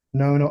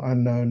 known or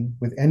unknown,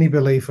 with any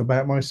belief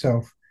about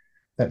myself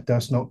that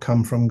does not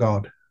come from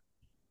God.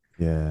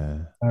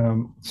 Yeah.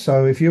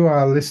 So if you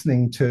are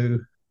listening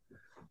to,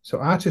 so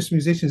artists,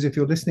 musicians, if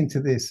you're listening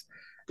to this,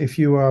 if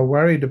you are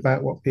worried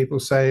about what people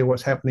say,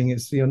 what's happening,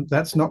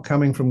 that's not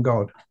coming from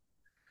God.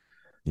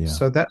 Yeah.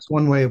 So that's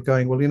one way of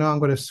going, well, I'm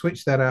going to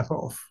switch that app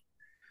off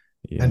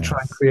and try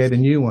and Yes. create a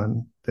new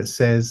one that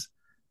says,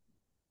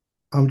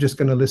 I'm just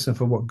going to listen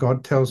for what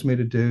God tells me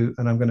to do,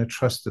 and I'm going to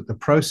trust that the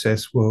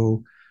process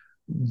will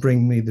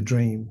bring me the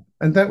dream.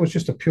 And that was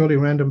just a purely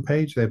random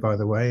page there, by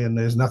the way, and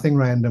there's nothing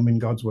random in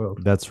God's world.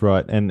 That's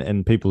right.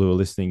 And people who are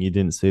listening, you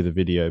didn't see the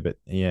video, but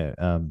yeah,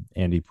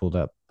 Andy pulled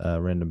up a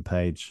random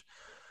page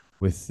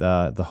with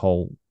the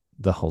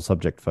whole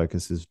subject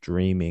focus is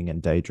dreaming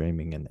and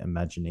daydreaming and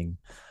imagining.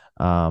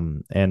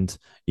 And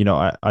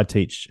I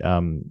teach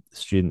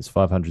students,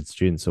 500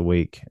 students a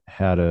week,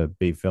 how to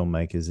be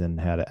filmmakers and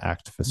how to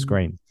act for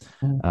screen.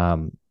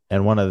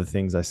 And one of the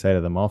things I say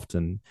to them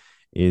often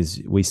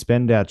is we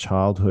spend our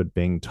childhood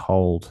being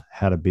told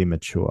how to be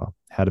mature,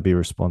 how to be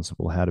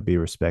responsible, how to be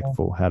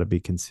respectful, how to be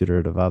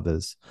considerate of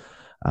others,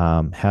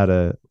 how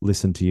to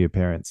listen to your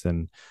parents.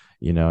 And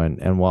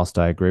whilst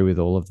I agree with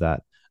all of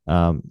that,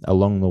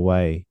 along the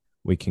way,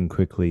 we can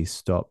quickly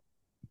stop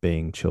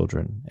being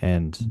children.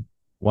 And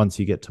once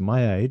you get to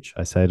my age,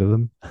 I say to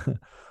them,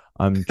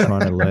 I'm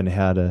trying to learn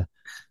how to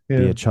be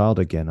Yeah. a child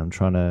again. I'm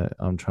trying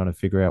to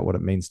figure out what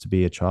it means to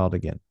be a child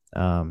again.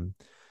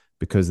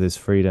 Because there's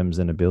freedoms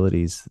and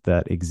abilities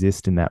that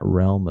exist in that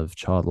realm of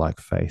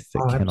childlike faith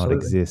that Oh, cannot absolutely.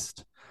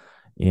 exist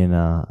in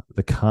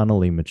the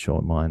carnally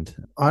mature mind.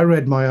 I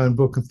read my own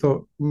book and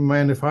thought,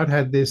 man, if I'd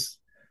had this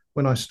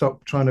when I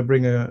stopped trying to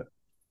bring an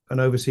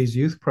overseas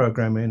youth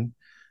program in,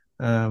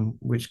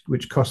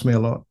 which cost me a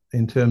lot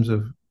in terms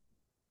of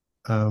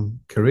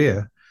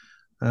career.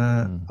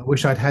 Mm, I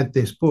wish I'd had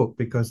this book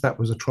because that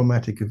was a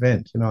traumatic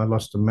event. I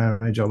lost a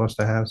marriage, I lost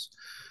a house,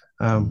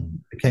 mm,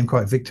 became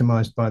quite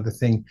victimized by the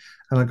thing.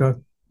 And I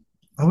go,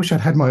 I wish I'd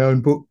had my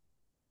own book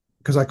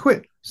because I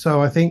quit.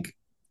 So I think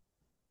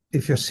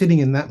if you're sitting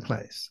in that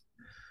place,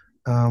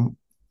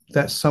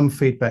 that's some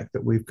feedback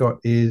that we've got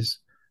is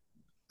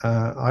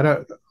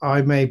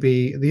I may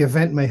be, the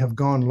event may have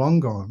gone, long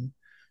gone.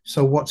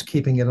 So what's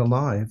keeping it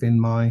alive in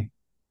my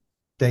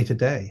day to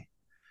day?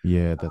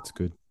 yeah, that's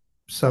good.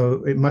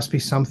 So it must be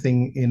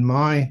something in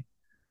my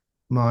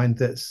mind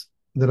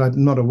that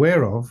I'm not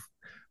aware of,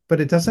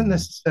 but it doesn't Mm,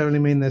 necessarily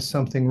mean there's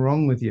something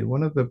wrong with you.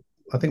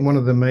 I think one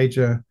of the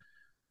major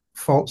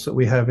faults that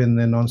we have in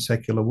the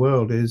non-secular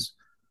world is,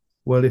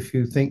 well, if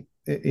you think,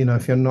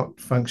 if you're not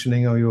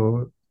functioning or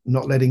you're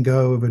not letting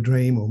go of a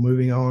dream or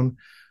moving on,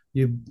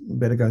 you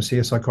better go and see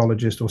a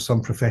psychologist or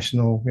some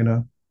professional,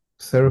 mm,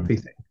 therapy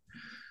thing.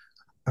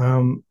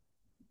 Um,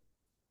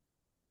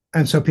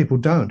 and so people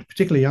don't,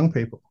 particularly young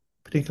people,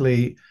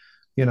 particularly,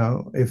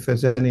 if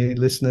there's any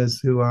listeners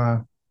who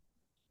are,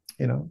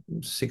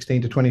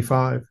 16 to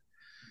 25,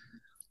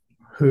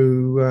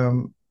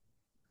 who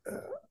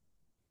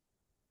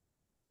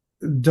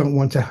don't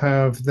want to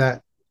have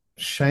that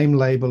shame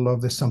label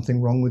of there's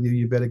something wrong with you,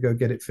 you better go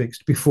get it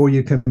fixed before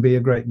you can be a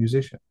great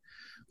musician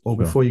or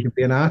sure. before you can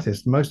be an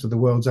artist. Most of the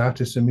world's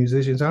artists and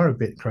musicians are a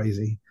bit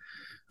crazy.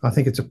 I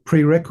think it's a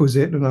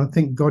prerequisite, and I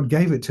think God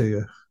gave it to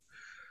you.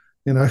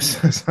 So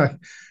it's like,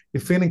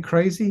 you're feeling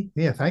crazy,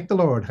 yeah, thank the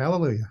Lord,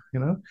 hallelujah.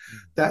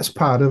 That's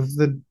part of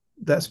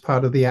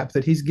the app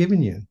that He's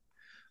given you.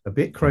 A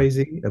bit Yeah.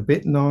 crazy, a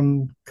bit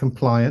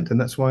non-compliant, and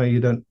that's why you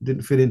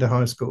didn't fit into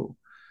high school.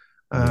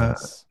 Uh,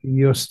 Yes.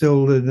 you're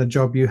still in a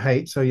job you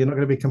hate, so you're not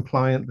going to be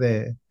compliant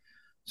there.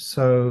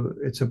 So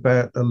it's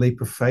about a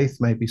leap of faith,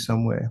 maybe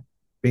somewhere,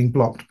 being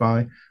blocked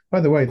by.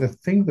 By the way, the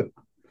thing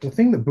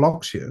that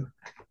blocks you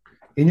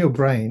in your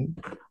brain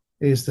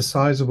is the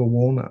size of a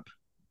walnut,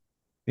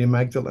 the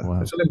amygdala.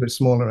 Wow. It's a little bit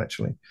smaller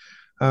actually,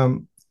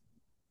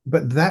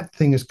 but that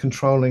thing is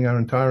controlling our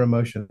entire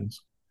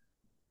emotions,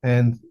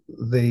 and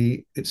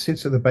it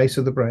sits at the base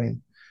of the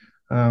brain.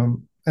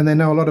 And they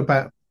know a lot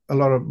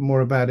of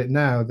more about it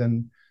now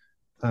than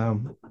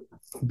um,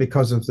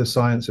 because of the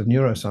science of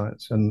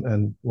neuroscience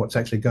and what's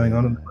actually going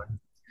on in the Yeah. brain.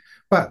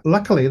 But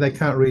luckily, they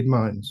can't read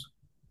minds.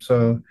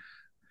 So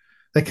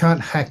they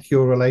can't hack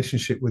your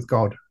relationship with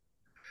God.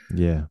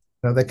 Yeah.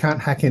 No, they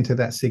can't hack into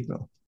that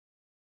signal.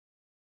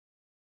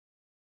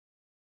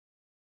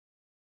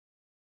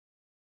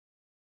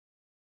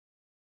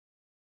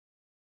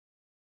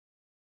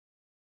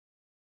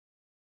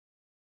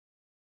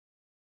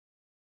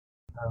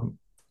 Um,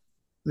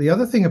 the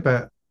other thing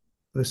about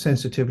the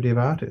sensitivity of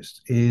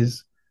artists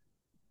is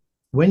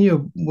when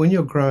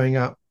you're growing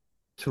up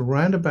to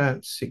round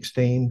about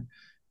 16,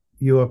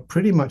 you are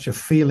pretty much a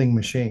feeling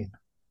machine.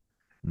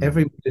 Mm.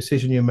 Every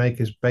decision you make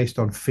is based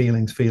on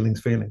feelings,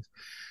 feelings, feelings.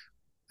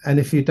 And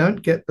if you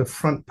don't get the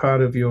front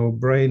part of your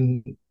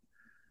brain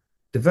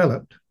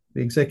developed,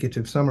 the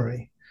executive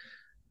summary,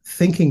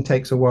 thinking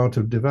takes a while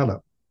to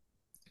develop.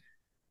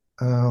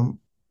 Um,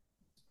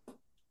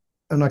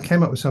 and I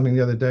came up with something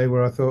the other day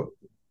where I thought,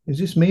 is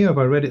this me or have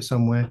I read it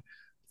somewhere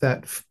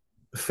that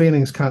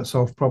feelings can't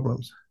solve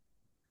problems?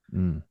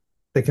 Mm.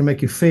 They can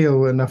make you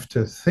feel enough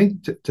to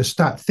think, to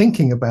start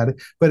thinking about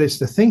it, but it's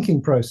the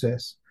thinking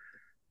process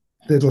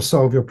that'll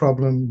solve your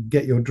problem,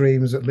 get your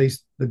dreams, at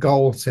least the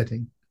goal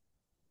setting.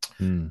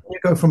 Mm. You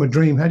go from a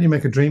dream, how do you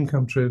make a dream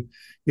come true?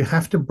 You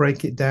have to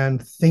break it down,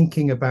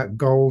 thinking about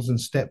goals and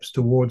steps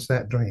towards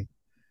that dream.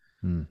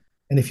 Mm.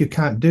 And if you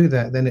can't do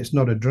that, then it's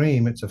not a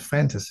dream, it's a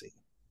fantasy.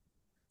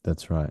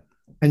 That's right.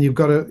 And you've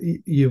got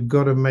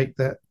to make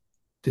that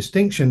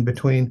distinction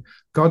between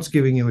God's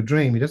giving you a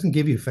dream. He doesn't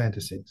give you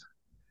fantasies.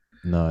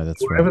 No,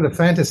 that's right. Wherever the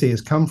fantasy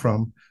has come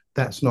from,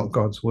 that's not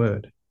God's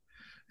word.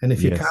 And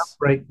if you can't Yes.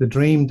 break the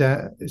dream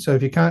down, so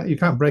if you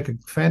can't break a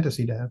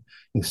fantasy down,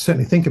 you can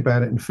certainly think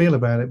about it and feel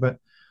about it, but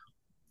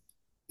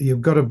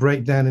you've got to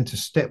break down into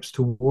steps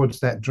towards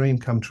that dream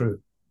come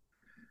true.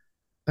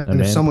 A And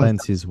if man someone's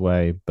plans his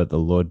way, but the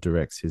Lord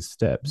directs his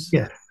steps.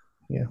 yeah,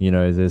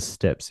 yeah, There's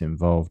steps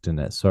involved in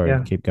that. Sorry,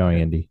 yeah, keep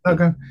going, Andy.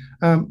 okay,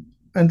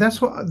 and that's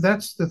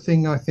the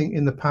thing I think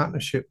in the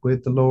partnership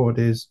with the Lord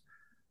is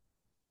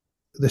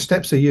the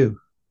steps are you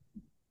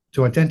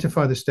to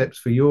identify the steps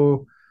for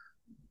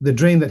the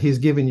dream that He's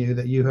given you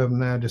that you have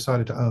now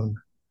decided to own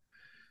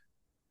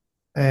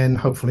and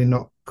hopefully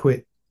not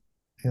quit.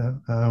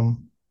 You know,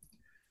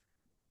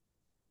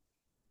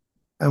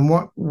 and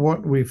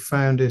what we've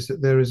found is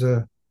that there is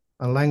a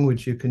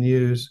language you can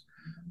use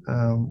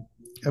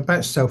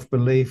about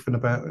self-belief and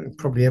about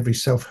probably every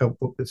self-help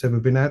book that's ever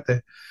been out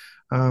there.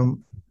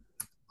 Um,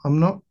 I'm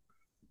not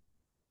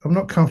I'm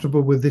not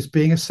comfortable with this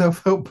being a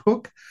self-help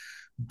book,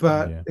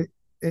 but Yeah.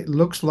 it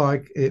looks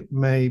like it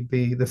may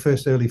be the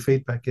first early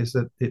feedback is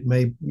that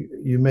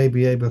you may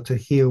be able to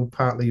heal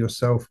partly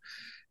yourself.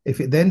 If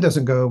it then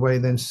doesn't go away,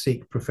 then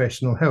seek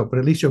professional help. But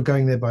at least you're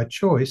going there by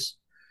choice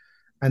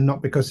and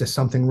not because there's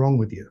something wrong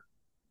with you.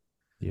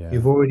 Yeah.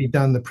 You've already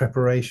done the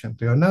preparation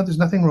to go, no, there's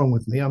nothing wrong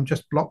with me. I'm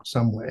just blocked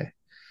somewhere.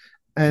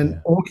 And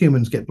Yeah. all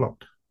humans get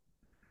blocked. So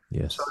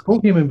Yes. if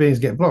all human beings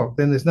get blocked,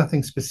 then there's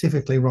nothing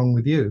specifically wrong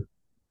with you,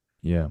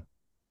 Yeah.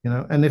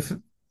 and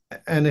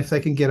if they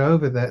can get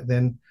over that,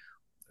 then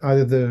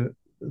either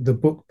the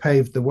book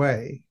paved the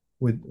way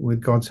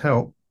with God's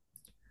help,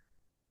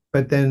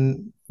 but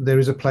then there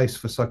is a place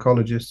for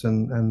psychologists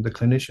and the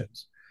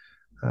clinicians.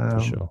 For Um,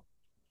 sure.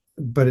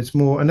 but it's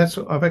more, and that's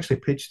I've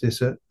actually pitched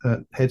this at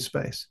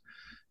Headspace,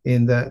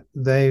 in that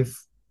they've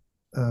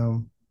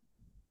um,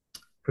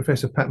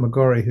 Professor Pat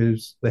McGorry,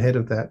 who's the head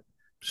of that,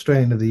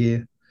 Australian of the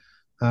Year,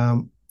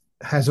 um,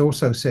 has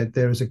also said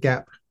there is a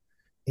gap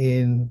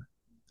in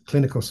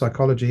clinical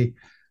psychology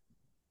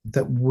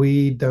that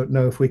we don't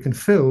know if we can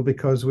fill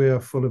because we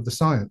are full of the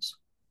science.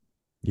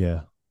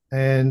 Yeah.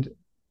 And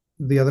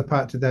the other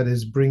part to that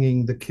is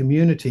bringing the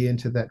community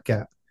into that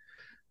gap.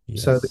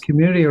 So the Yes.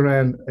 community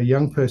around a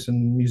young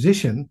person,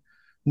 musician,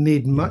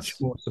 need much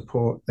Yes. more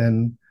support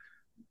than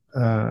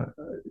uh,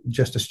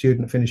 just a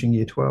student finishing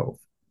year 12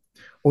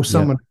 or Yep.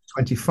 someone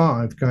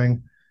 25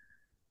 going,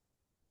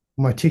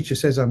 my teacher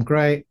says I'm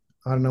great.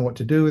 I don't know what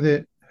to do with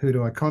it. Who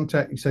do I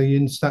contact? So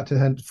you start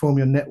to form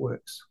your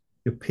networks,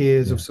 your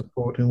peers of Yeah.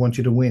 support who want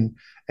you to win.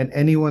 And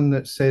anyone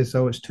that says,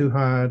 oh, it's too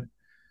hard,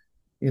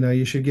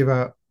 you should give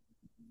up,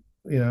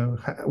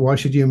 why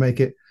should you make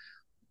it?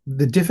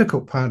 The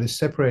difficult part is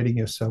separating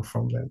yourself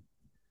from them,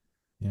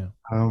 Yeah.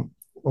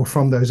 or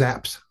from those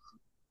apps.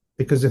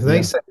 Because if they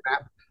Yeah. say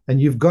app and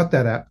you've got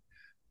that app,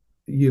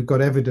 you've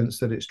got evidence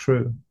that it's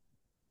true.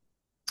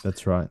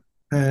 That's right.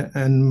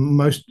 And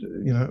most,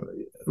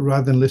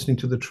 rather than listening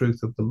to the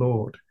truth of the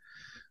Lord,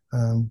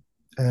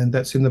 and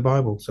that's in the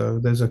Bible. So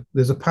there's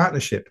a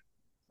partnership.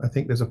 I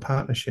think there's a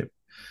partnership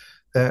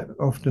that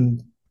often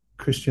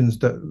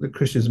the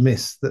Christians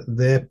miss that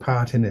their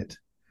part in it.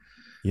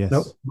 No,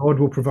 Yes. Lord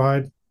will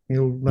provide. He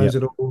knows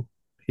Yep. it all.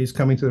 He's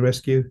coming to the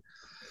rescue.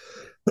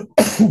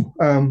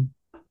 um,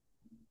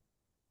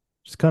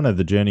 It's kind of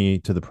the journey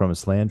to the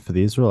promised land for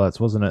the Israelites,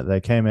 wasn't it? They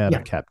came out yeah,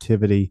 of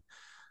captivity.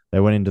 They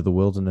went into the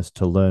wilderness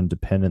to learn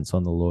dependence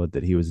on the Lord,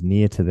 that He was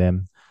near to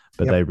them,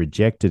 but yep, they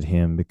rejected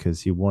Him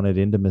because He wanted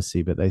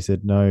intimacy. But they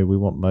said, no, we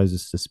want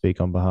Moses to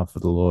speak on behalf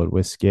of the Lord.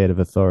 We're scared of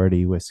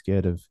authority. We're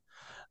scared of,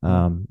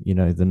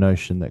 the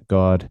notion that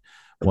God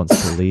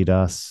wants to lead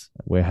us.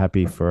 We're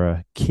happy for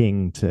a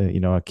king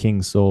a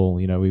King Saul.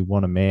 We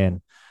want a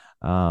man.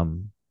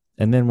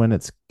 And then when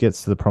it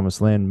gets to the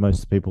promised land,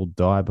 most people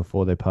die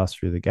before they pass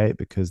through the gate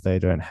because they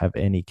don't have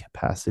any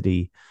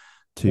capacity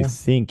to yeah,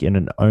 think in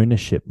an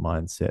ownership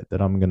mindset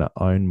that I'm going to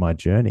own my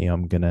journey.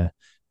 I'm going to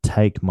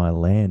take my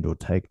land or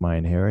take my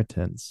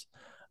inheritance.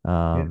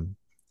 yeah, Um,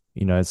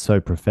 it's so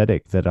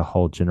prophetic that a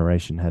whole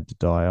generation had to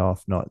die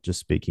off, not just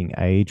speaking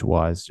age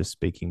wise, just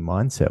speaking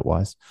mindset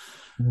wise.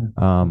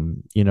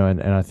 Mm.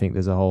 And I think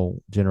there's a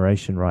whole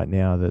generation right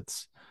now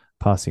that's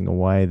passing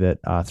away that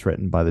are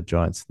threatened by the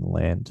giants in the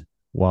land,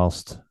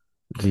 whilst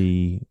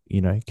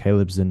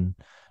Caleb's and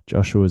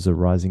Joshua's are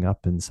rising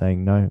up and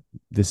saying, no,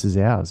 this is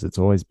ours. It's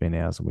always been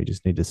ours, and we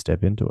just need to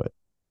step into it.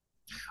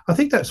 I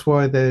think that's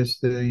why there's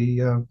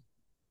a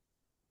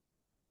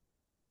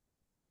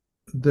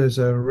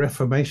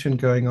reformation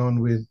going on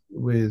with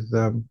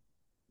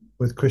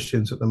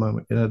Christians at the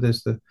moment.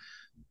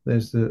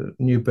 There's the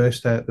new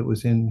burst out that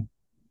was in,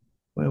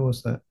 where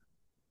was that?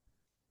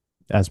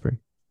 Asbury.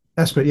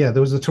 Aspen, yeah,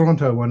 there was the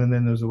Toronto one, and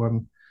then there was the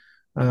one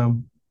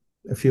um,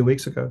 a few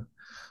weeks ago.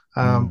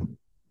 Mm,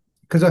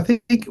 Because I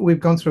think we've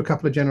gone through a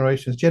couple of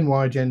generations. Gen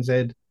Y, Gen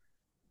Z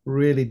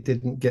really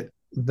didn't get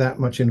that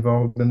much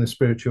involved in the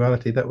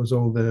spirituality. That was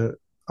all the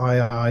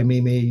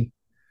me,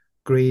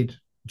 greed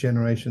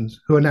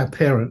generations who are now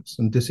parents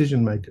and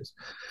decision makers.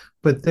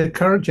 But the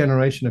current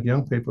generation of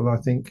young people, I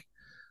think,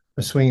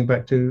 are swinging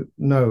back to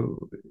no,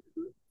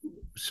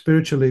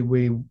 spiritually,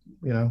 we're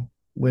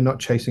not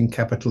chasing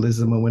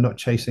capitalism and we're not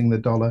chasing the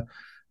dollar.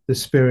 The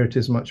spirit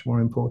is much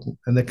more important,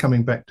 and they're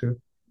coming back to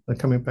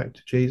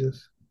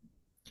Jesus.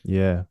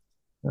 yeah,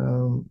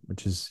 Um,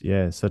 which is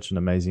such an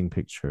amazing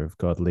picture of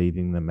God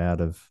leading them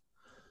out of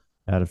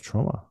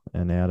trauma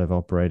and out of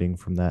operating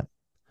from that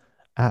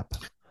app.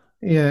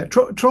 yeah,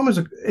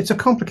 trauma it's a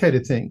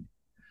complicated thing,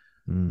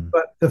 Mm,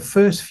 but the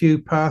first few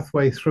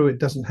pathway through it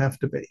doesn't have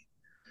to be.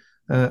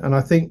 And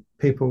I think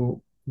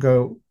people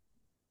go,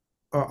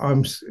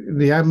 I'm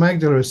the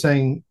amygdala is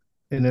saying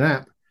in an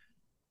app,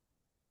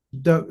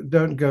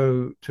 don't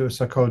go to a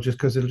psychologist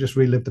because it'll just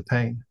relive the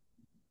pain.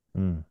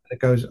 mm. It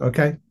goes,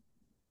 okay,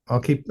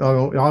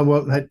 I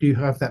won't let you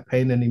have that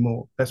pain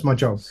anymore. That's my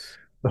job.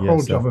 The Yeah, whole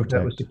self job of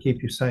that was to protect.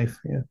 keep you safe.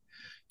 Yeah,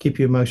 keep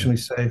you Yeah. emotionally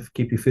safe,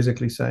 keep you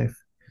physically safe.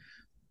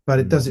 But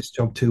it Mm, does its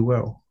job too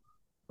well,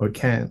 or it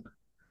can,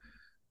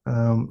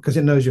 because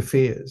it knows your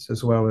fears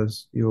as well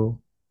as your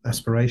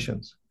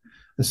aspirations,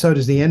 and so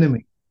does the yeah.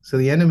 enemy. So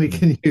the enemy Mm,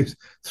 can use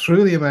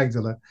through the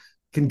amygdala,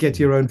 can get mm.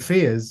 your own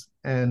fears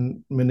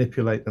and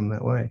manipulate them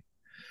that way.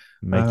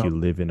 Make Uh, you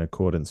live in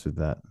accordance with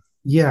that.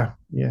 yeah,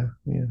 yeah,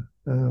 yeah.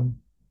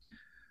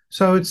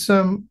 So it's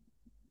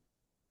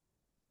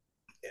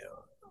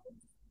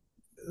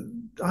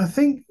I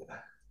think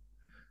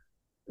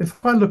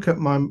if I look at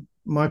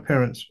my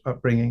parents'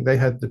 upbringing, they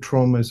had the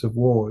traumas of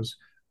wars,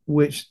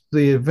 which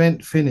the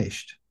event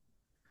finished,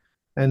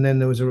 and then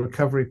there was a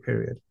recovery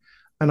period.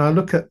 And I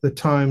look at the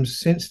times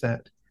since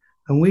that,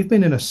 and we've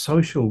been in a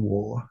social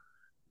war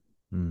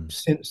Mm,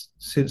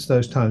 since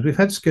those times. We've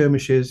had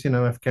skirmishes,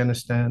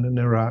 Afghanistan and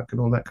Iraq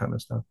and all that kind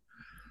of stuff,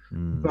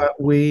 mm, but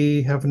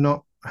we have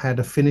not had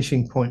a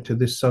finishing point to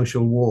this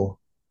social war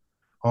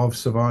of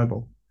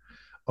survival,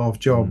 of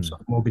jobs, mm. of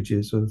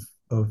mortgages, of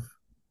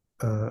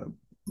uh,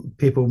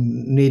 people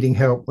needing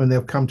help when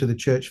they'll come to the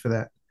church for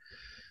that.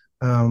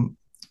 Um,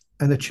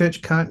 and the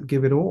church can't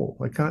give it all.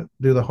 They can't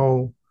do the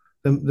whole.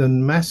 The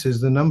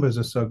masses, the numbers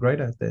are so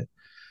great out there,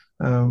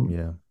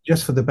 Yeah.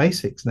 just for the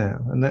basics now,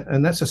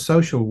 and that's a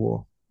social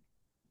war.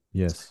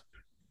 Yes.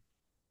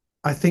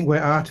 I think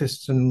where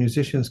artists and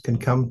musicians can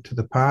come to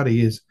the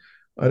party is,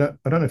 I don't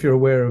know if you're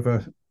aware of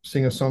a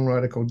singer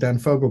songwriter called Dan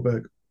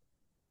Fogelberg,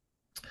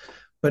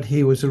 but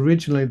he was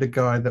originally the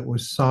guy that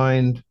was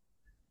signed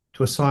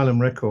to Asylum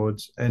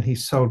Records, and he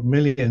sold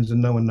millions,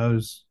 and no one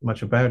knows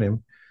much about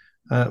him.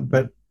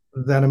 But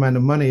that amount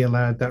of money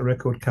allowed that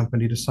record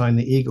company to sign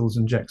the Eagles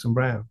and Jackson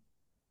Browne,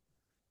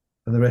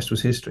 and the rest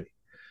was history.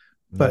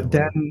 Yeah. But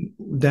Wow.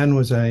 Dan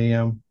was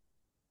a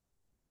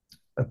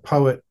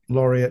poet,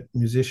 laureate,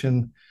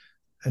 musician,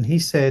 and he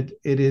said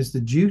it is the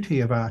duty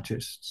of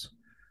artists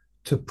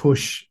to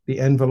push the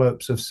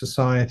envelopes of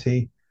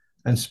society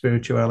and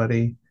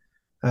spirituality,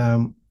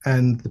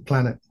 and the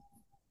planet.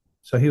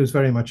 So he was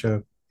very much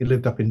he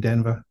lived up in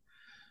Denver,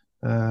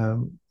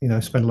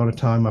 spent a lot of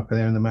time up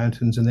there in the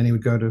mountains, and then he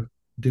would go to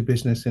do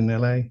business in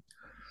LA.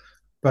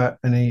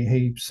 And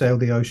he sailed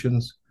the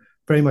oceans,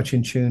 very much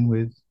in tune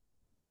with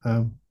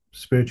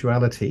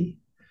spirituality.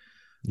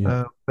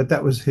 Yeah. But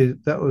that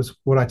was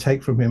what I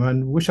take from him.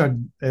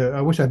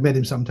 I wish I'd met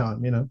him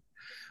sometime.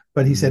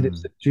 But he said it's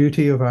Mm, the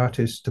duty of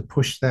artists to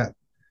push that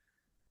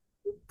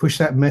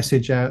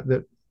message out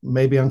that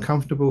may be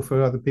uncomfortable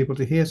for other people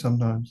to hear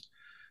sometimes.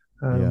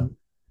 yeah.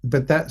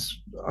 But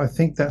I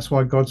think that's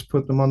why God's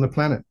put them on the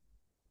planet.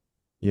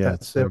 Yeah. It's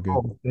That's their so good.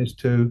 role, is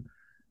to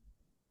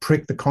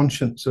prick the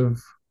conscience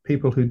of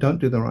people who don't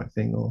do the right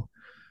thing, or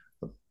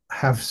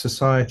have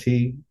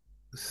society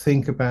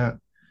think about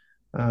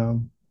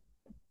um,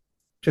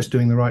 just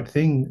doing the right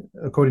thing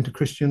according to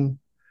Christian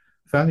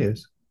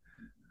values.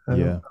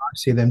 Yeah. I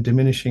see them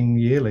diminishing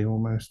yearly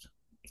almost.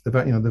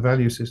 The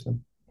value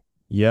system.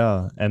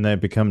 Yeah, and they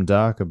become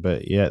darker,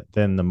 but yet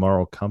then the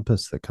moral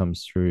compass that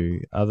comes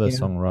through other Yeah,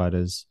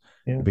 songwriters,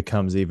 yeah, it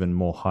becomes even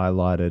more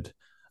highlighted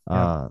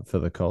yeah. for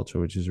the culture,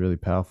 which is really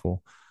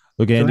powerful.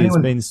 Look, So Andy, it's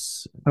anyone, been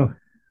oh,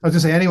 I was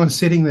just say anyone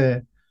sitting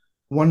there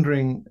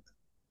wondering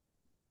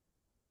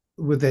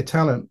with their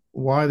talent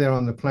why they're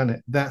on the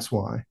planet. That's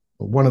why,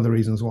 or one of the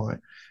reasons why.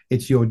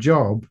 It's your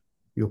job,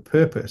 your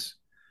purpose,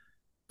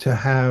 to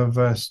have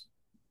us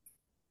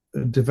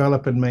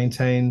develop and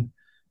maintain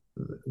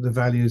the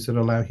values that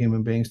allow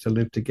human beings to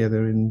live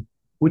together in,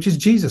 which is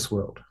Jesus'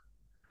 world.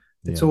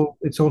 It's Yeah.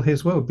 all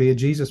his world. Be a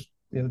Jesus,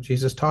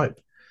 Jesus type,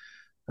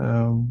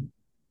 um,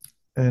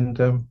 and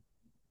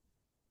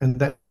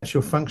that's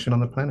your function on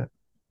the planet.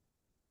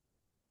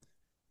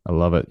 I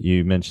love it.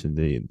 You mentioned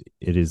it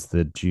is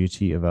the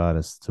duty of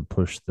artists to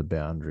push the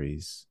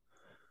boundaries.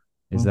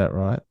 Is that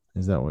right?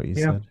 Is that what you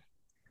Yeah. said?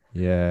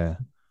 Yeah.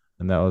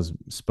 And that was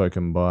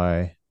spoken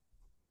by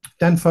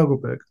Dan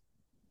Fogelberg.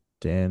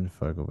 Dan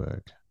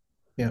Fogelberg.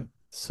 Yeah.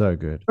 So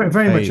good.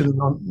 Very much in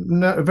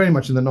the very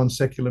much in the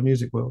non-secular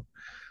music world.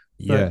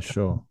 Yeah, But,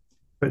 sure.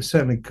 But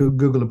certainly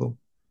Googleable.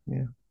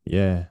 Yeah.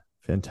 Yeah.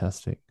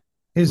 Fantastic.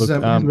 His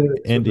Look,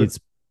 Andy,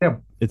 yeah.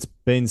 it's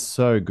been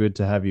so good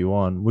to have you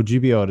on. Would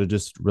you be able to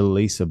just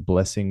release a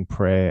blessing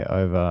prayer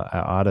over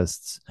our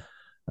artists?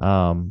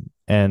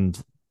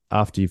 And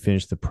after you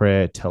finish the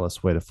prayer, tell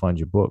us where to find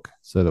your book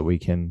so that we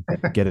can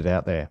get it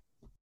out there.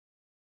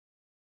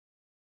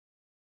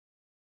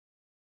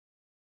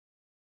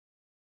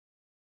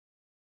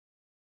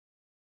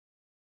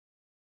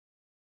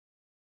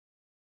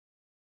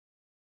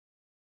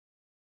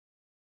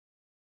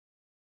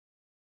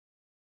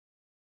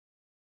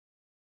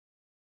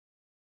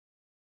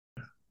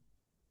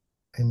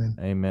 Amen.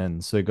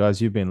 Amen. So, guys,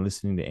 you've been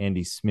listening to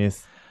Andy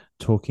Smith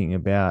talking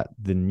about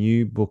the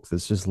new book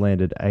that's just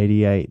landed,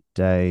 88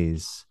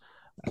 Days,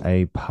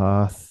 a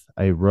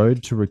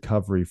road to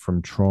recovery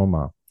from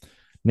trauma.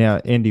 Now,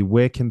 Andy,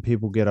 where can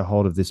people get a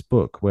hold of this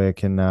book? Where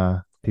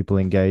can people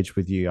engage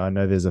with you? I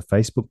know there's a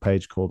Facebook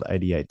page called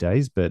 88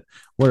 Days, but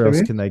where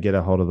else can they get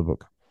a hold of the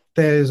book?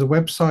 There's a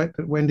website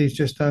that Wendy's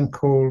just done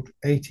called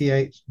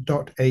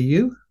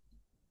 88.au,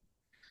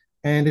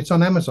 and it's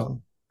on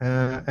Amazon.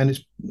 And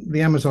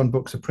the Amazon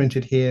books are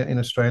printed here in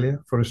Australia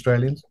for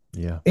Australians.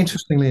 Yeah.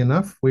 Interestingly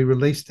enough, we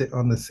released it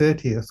on the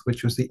 30th,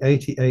 which was the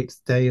 88th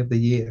day of the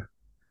year.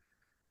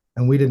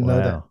 And we didn't know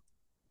that.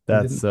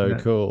 That's so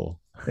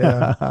cool.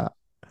 Yeah.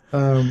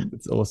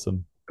 It's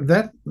awesome.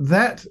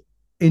 That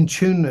in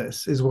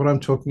tuneness is what I'm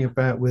talking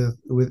about with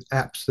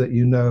apps that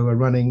are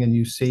running and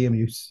you see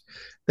them.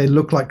 They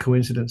look like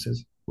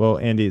coincidences. Well,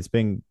 Andy, it's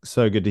been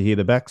so good to hear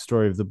the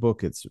backstory of the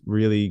book. It's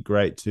really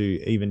great to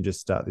even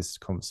just start this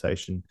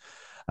conversation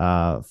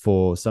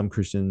for some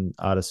Christian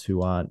artists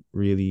who aren't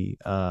really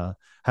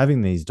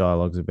having these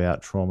dialogues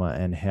about trauma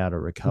and how to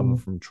recover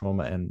from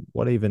trauma and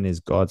what even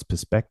is God's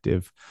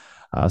perspective.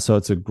 So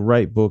it's a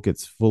great book.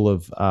 It's full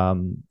of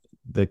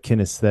the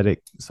kinesthetic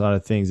side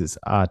of things. It's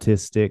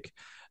artistic.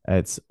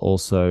 It's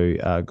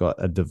also got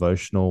a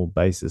devotional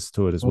basis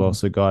to it as well.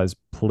 So, guys,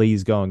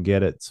 please go and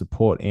get it.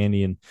 Support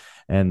Andy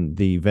and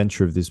the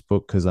venture of this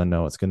book, because I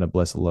know it's going to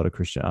bless a lot of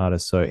Christian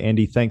artists. So,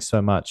 Andy, thanks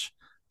so much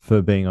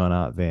for being on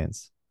Art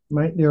Vance.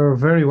 Mate, you're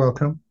very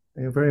welcome.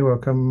 You're very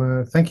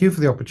welcome. Thank you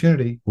for the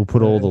opportunity. We'll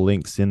put all the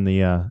links in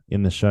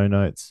the show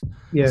notes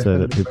so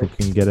that people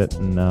can get it.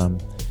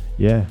 And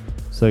yeah,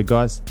 so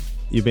guys,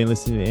 you've been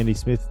listening to Andy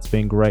Smith. It's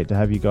been great to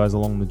have you guys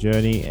along the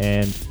journey,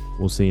 and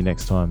we'll see you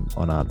next time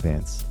on Art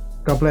Vance.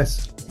 God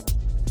bless.